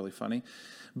 which was really funny.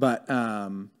 But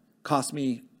cost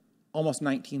me almost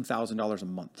 $19,000 a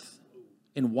month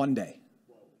in one day.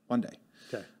 One day.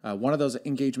 Okay. One of those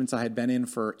engagements I had been in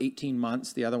for 18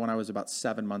 months. The other one I was about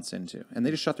 7 months into. And they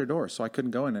just shut their doors, so I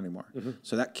couldn't go in anymore. Mm-hmm.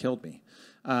 So that killed me.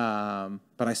 But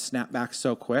I snapped back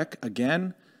so quick.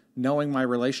 Again, knowing my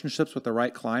relationships with the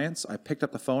right clients, I picked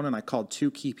up the phone and I called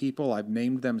 2 key people. I've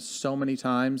named them so many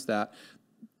times that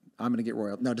I'm going to get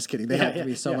royal. No, just kidding. They helped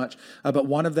me so much. But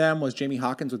one of them was Jamie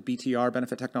Hawkins with BTR,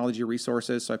 Benefit Technology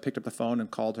Resources. So I picked up the phone and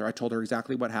called her. I told her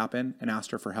exactly what happened and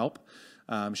asked her for help.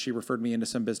 She referred me into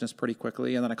some business pretty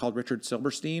quickly. And then I called Richard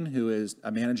Silberstein, who is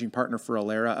a managing partner for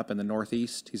Alera up in the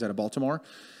Northeast. He's out of Baltimore.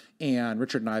 And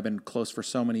Richard and I have been close for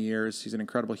so many years. He's an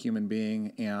incredible human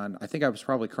being. And I think I was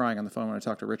probably crying on the phone when I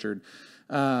talked to Richard.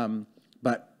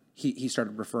 But he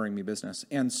started referring me business.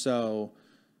 And so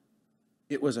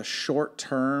it was a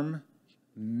short-term,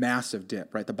 massive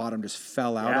dip, right? The bottom just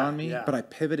fell out on me. But I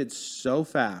pivoted so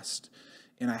fast.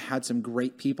 And I had some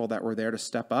great people that were there to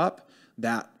step up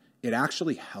that it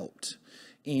actually helped.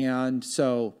 And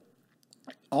so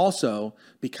also,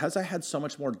 because I had so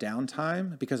much more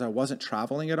downtime, because I wasn't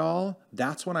traveling at all,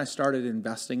 that's when I started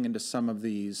investing into some of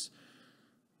these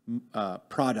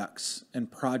products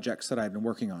and projects that I've been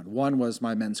working on. One was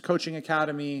my men's coaching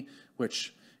academy,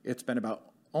 which it's been about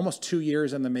almost 2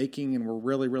 years in the making, and we're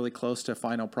really, really close to a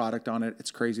final product on it.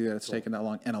 It's crazy that it's taken that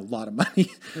long and a lot of money.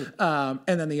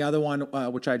 And then the other one,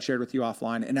 which I'd shared with you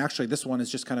offline, and actually this one has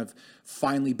just kind of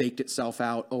finally baked itself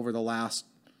out over the last,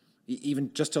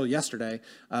 even just till yesterday,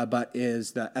 but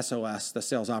is the SOS, the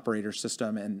Sales Operator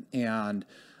System. And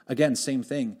again, same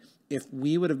thing. If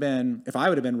I would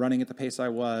have been running at the pace I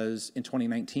was in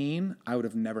 2019, I would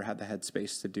have never had the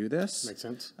headspace to do this. Makes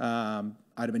sense. I'd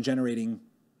have been generating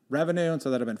revenue, and so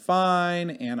that'd have been fine,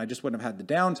 and I just wouldn't have had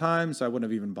the downtime, so I wouldn't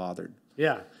have even bothered.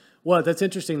 Yeah. Well, that's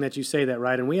interesting that you say that,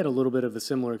 right? And we had a little bit of a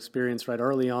similar experience, right,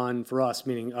 early on for us,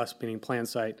 meaning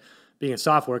PlanSight, being a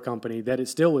software company, that it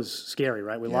still was scary,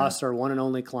 right? We lost our one and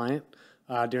only client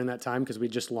during that time because we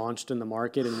just launched in the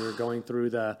market, and we were going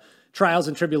through the trials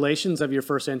and tribulations of your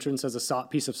first entrance as a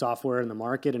piece of software in the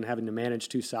market and having to manage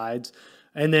two sides.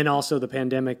 And then also the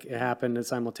pandemic happened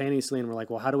simultaneously, and we're like,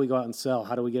 well, how do we go out and sell?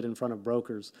 How do we get in front of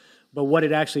brokers? But what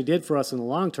it actually did for us in the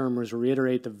long term was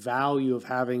reiterate the value of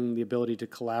having the ability to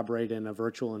collaborate in a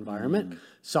virtual environment,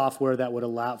 software that would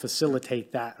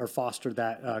facilitate that or foster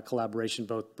that collaboration,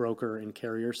 both broker and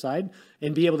carrier side,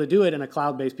 and be able to do it in a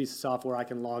cloud-based piece of software. I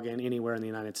can log in anywhere in the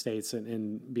United States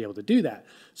and be able to do that.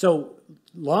 So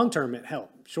long term, it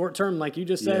helped. Short term, like you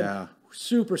just said,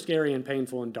 super scary and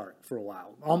painful and dark for a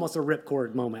while, almost a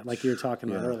ripcord moment like you were talking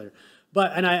about earlier.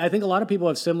 But I think a lot of people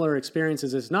have similar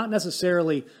experiences. It's not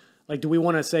necessarily like, do we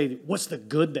want to say what's the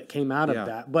good that came out of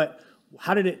that, but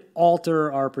how did it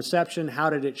alter our perception? How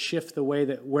did it shift the way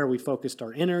where we focused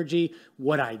our energy?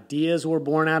 What ideas were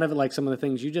born out of it? Like some of the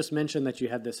things you just mentioned, that you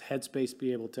had this headspace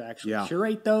be able to actually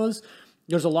curate those.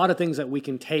 There's a lot of things that we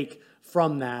can take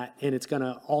from that, and it's going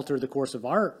to alter the course of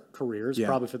our careers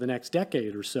probably for the next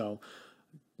decade or so.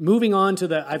 Moving on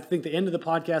to I think the end of the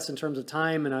podcast in terms of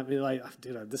time, and I feel like,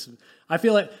 I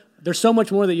feel like there's so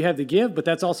much more that you have to give, but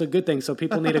that's also a good thing. So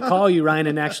people need to call you, Ryan,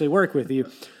 and actually work with you.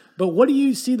 But what do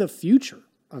you see the future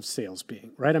of sales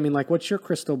being, right? I mean, like, what's your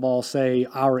crystal ball say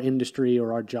our industry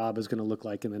or our job is going to look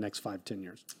like in the next 5-10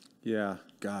 years? Yeah,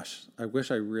 gosh, I wish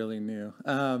I really knew.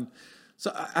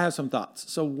 So I have some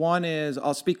thoughts. So one is,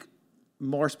 I'll speak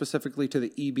more specifically to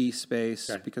the EB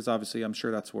space, because obviously I'm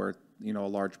sure that's where, a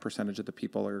large percentage of the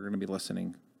people are going to be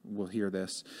listening will hear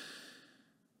this.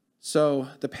 So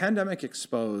the pandemic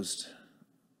exposed,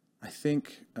 I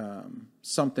think,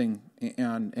 something,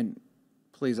 and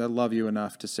please, I love you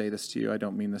enough to say this to you. I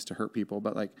don't mean this to hurt people,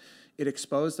 but like, it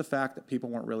exposed the fact that people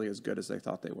weren't really as good as they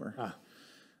thought they were.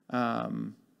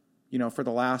 For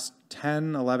the last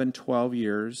 10, 11, 12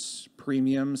 years,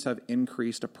 premiums have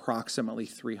increased approximately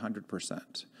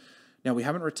 300%. Now, we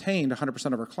haven't retained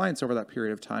 100% of our clients over that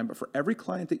period of time, but for every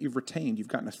client that you've retained, you've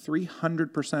gotten a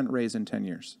 300% raise in 10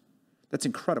 years. That's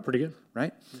incredible. Pretty good.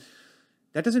 Right?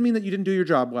 That doesn't mean that you didn't do your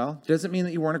job well. It doesn't mean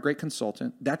that you weren't a great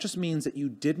consultant. That just means that you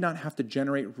did not have to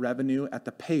generate revenue at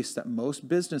the pace that most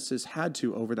businesses had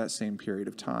to over that same period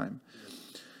of time.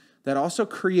 That also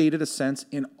created a sense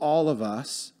in all of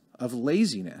us of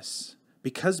laziness.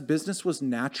 Because business was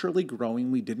naturally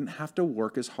growing, we didn't have to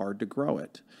work as hard to grow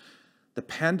it. The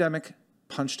pandemic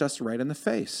punched us right in the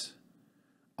face.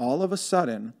 All of a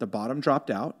sudden, the bottom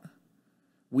dropped out.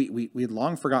 We had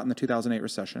long forgotten the 2008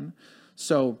 recession.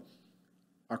 So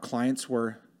our clients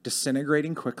were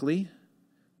disintegrating quickly.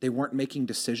 They weren't making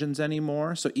decisions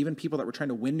anymore. So even people that were trying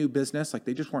to win new business, like,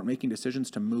 they just weren't making decisions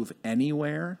to move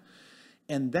anywhere.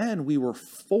 And then we were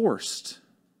forced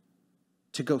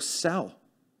to go sell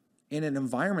in an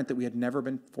environment that we had never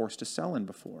been forced to sell in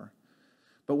before.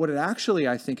 But what it actually,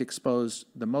 I think, exposed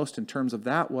the most in terms of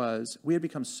that was we had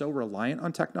become so reliant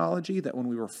on technology that when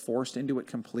we were forced into it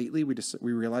completely,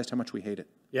 we realized how much we hate it.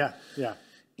 Yeah.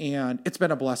 And it's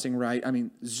been a blessing, right? I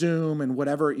mean, Zoom and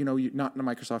whatever, not in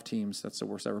Microsoft Teams, that's the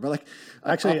worst ever. But like,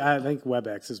 actually, I think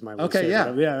WebEx is my worst. Okay,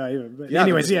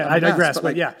 Anyways, I digress.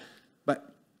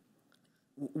 But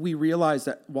we realized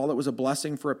that while it was a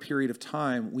blessing for a period of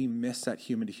time, we missed that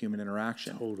human-to-human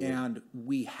interaction. Totally. And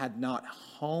we had not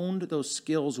honed those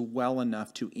skills well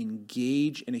enough to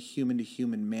engage in a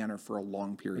human-to-human manner for a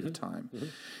long period of time.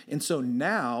 And so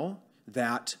now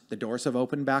that the doors have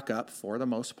opened back up for the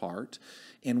most part,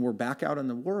 and we're back out in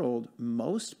the world,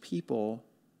 most people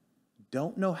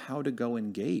don't know how to go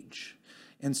engage.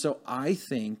 And so I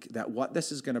think that what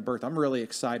this is going to birth, I'm really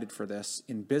excited for this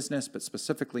in business, but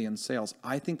specifically in sales.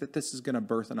 I think that this is going to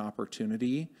birth an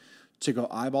opportunity to go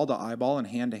eyeball to eyeball and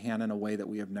hand to hand in a way that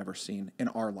we have never seen in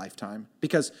our lifetime,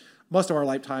 because most of our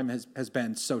lifetime has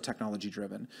been so technology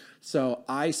driven. So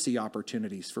I see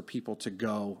opportunities for people to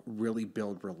go really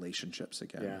build relationships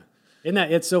again. Yeah. Isn't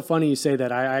that, it's so funny you say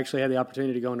that. I actually had the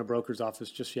opportunity to go into a broker's office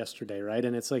just yesterday, right?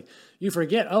 And it's like, you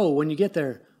forget, when you get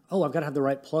there, I've got to have the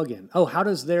right plug-in. How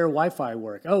does their Wi-Fi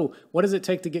work? What does it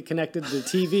take to get connected to the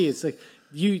TV? It's like,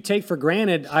 you take for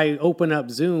granted, I open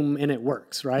up Zoom and it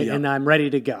works, right? Yeah. And I'm ready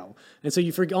to go. And so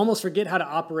you almost forget how to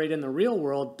operate in the real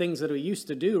world, things that we used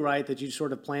to do, right, that you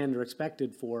sort of planned or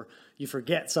expected for. You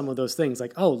forget some of those things,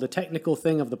 like, the technical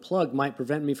thing of the plug might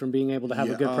prevent me from being able to have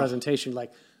a good presentation.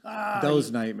 Like, those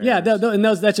nightmares. Yeah,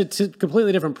 that's a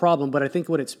completely different problem. But I think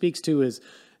what it speaks to is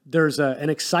there's an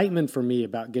excitement for me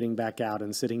about getting back out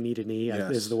and sitting knee to knee,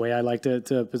 is the way I like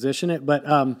to position it. But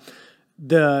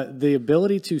the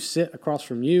ability to sit across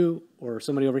from you or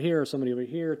somebody over here or somebody over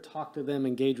here, talk to them,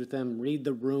 engage with them, read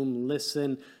the room,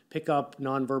 listen, pick up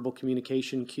nonverbal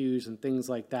communication cues and things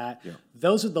like that. Yeah.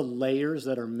 Those are the layers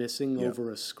that are missing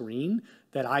over a screen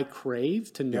that I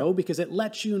crave to know because it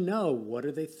lets you know, what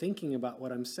are they thinking about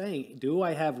what I'm saying? Do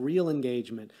I have real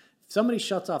engagement? Somebody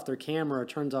shuts off their camera or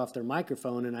turns off their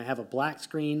microphone and I have a black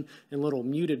screen and a little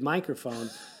muted microphone,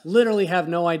 literally have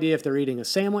no idea if they're eating a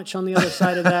sandwich on the other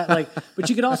side of that. But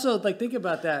you could also think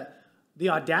about that. The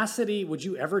audacity, would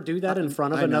you ever do that in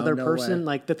front of another person? Way.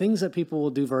 Like the things that people will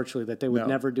do virtually that they would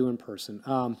never do in person.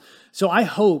 So I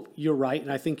hope you're right,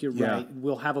 and I think you're right.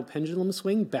 We'll have a pendulum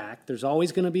swing back. There's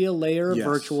always going to be a layer of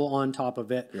virtual on top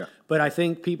of it. Yeah. But I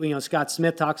think people, Scott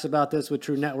Smith talks about this with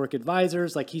True Network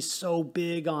Advisors. Like he's so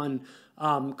big on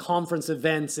conference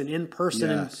events and in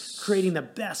person and creating the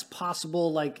best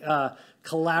possible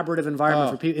collaborative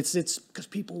environment for people. It's because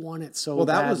people want it so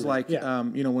badly. That was like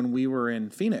when we were in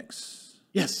Phoenix.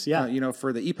 Yes, yeah.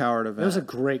 For the ePowered event. It was a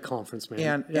great conference,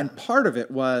 man. And part of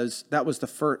it was the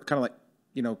first kind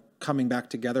of coming back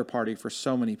together party for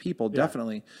so many people,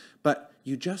 definitely. But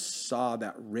you just saw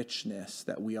that richness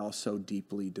that we all so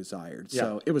deeply desired. Yeah.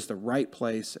 So it was the right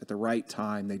place at the right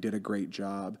time. They did a great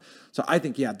job. So I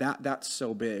think, that's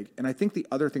so big. And I think the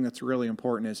other thing that's really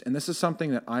important is, and this is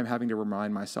something that I'm having to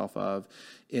remind myself of,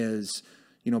 is,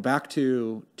 back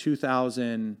to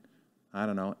 2000,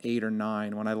 8 or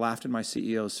 9, when I laughed in my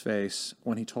CEO's face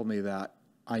when he told me that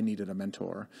I needed a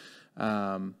mentor.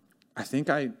 I think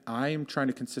I'm trying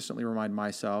to consistently remind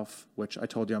myself, which I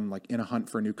told you I'm in a hunt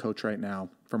for a new coach right now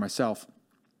for myself,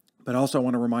 but also I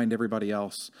want to remind everybody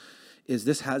else, is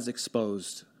this has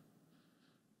exposed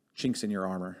chinks in your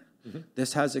armor. Mm-hmm.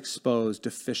 This has exposed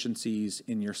deficiencies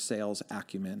in your sales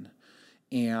acumen,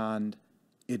 and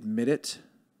admit it,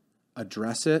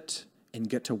 address it, and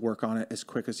get to work on it as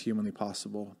quick as humanly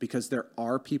possible, because there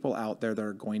are people out there that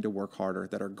are going to work harder,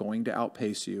 that are going to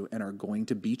outpace you and are going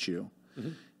to beat you.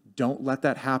 Mm-hmm. Don't let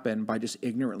that happen by just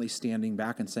ignorantly standing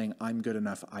back and saying, I'm good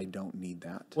enough, I don't need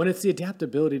that. When it's the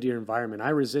adaptability to your environment. I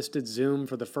resisted Zoom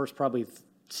for the first probably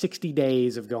 60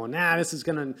 days of going, this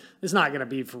is not going to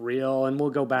be for real, and we'll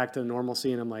go back to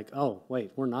normalcy. And I'm like, oh,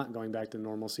 wait, we're not going back to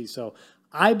normalcy. So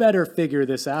I better figure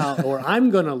this out or I'm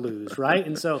going to lose, right?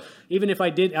 And so even if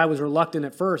I was reluctant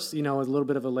at first, a little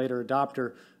bit of a later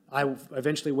adopter, I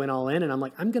eventually went all in, and I'm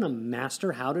like, I'm going to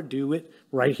master how to do it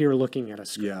right here looking at a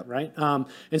screen, right?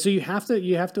 And so you have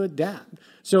to adapt.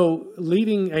 So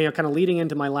leading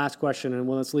into my last question, and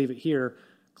let's leave it here,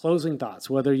 closing thoughts,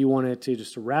 whether you wanted to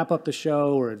just wrap up the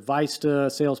show or advice to a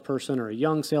salesperson or a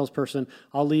young salesperson,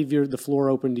 I'll leave the floor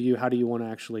open to you. How do you want to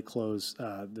actually close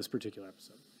this particular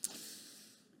episode?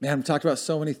 Man, we talked about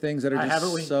so many things that are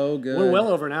just so good. We're well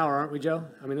over an hour, aren't we, Joe?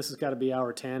 I mean, this has got to be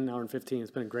hour 10, hour and 15. It's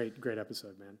been a great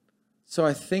episode, man. So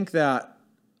I think that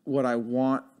what I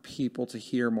want people to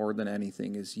hear more than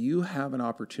anything is you have an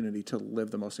opportunity to live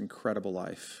the most incredible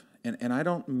life. And I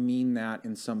don't mean that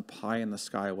in some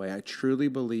pie-in-the-sky way. I truly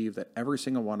believe that every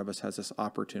single one of us has this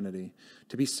opportunity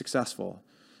to be successful.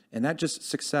 And not just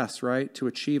success, right? To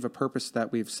achieve a purpose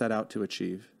that we've set out to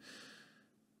achieve.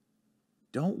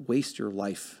 Don't waste your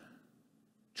life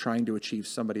trying to achieve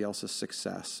somebody else's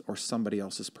success or somebody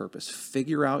else's purpose.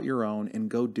 Figure out your own and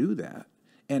go do that.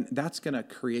 And that's going to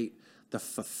create the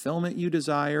fulfillment you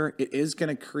desire. It is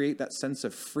going to create that sense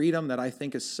of freedom that I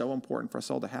think is so important for us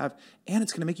all to have. And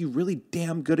it's going to make you really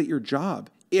damn good at your job,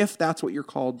 if that's what you're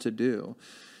called to do.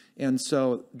 And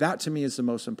so that to me is the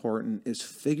most important, is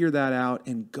figure that out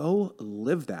and go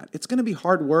live that. It's going to be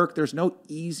hard work. There's no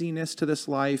easiness to this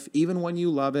life. Even when you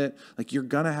love it, you're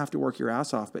going to have to work your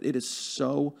ass off, but it is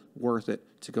so worth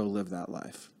it to go live that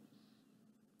life.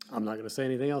 I'm not going to say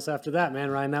anything else after that,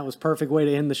 man. Ryan, that was a perfect way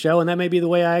to end the show, and that may be the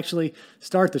way I actually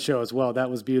start the show as well. That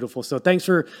was beautiful. So thanks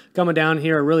for coming down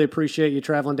here. I really appreciate you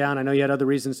traveling down. I know you had other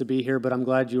reasons to be here, but I'm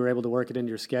glad you were able to work it into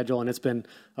your schedule, and it's been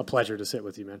a pleasure to sit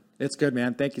with you, man. It's good,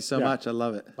 man. Thank you so much. I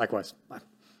love it. Likewise. Bye.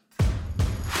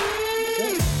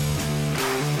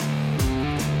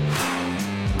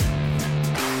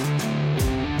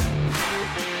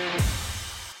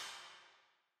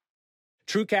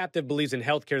 True Captive believes in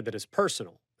healthcare that is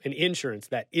personal and insurance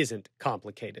that isn't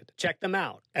complicated. Check them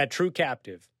out at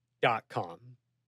truecaptive.com.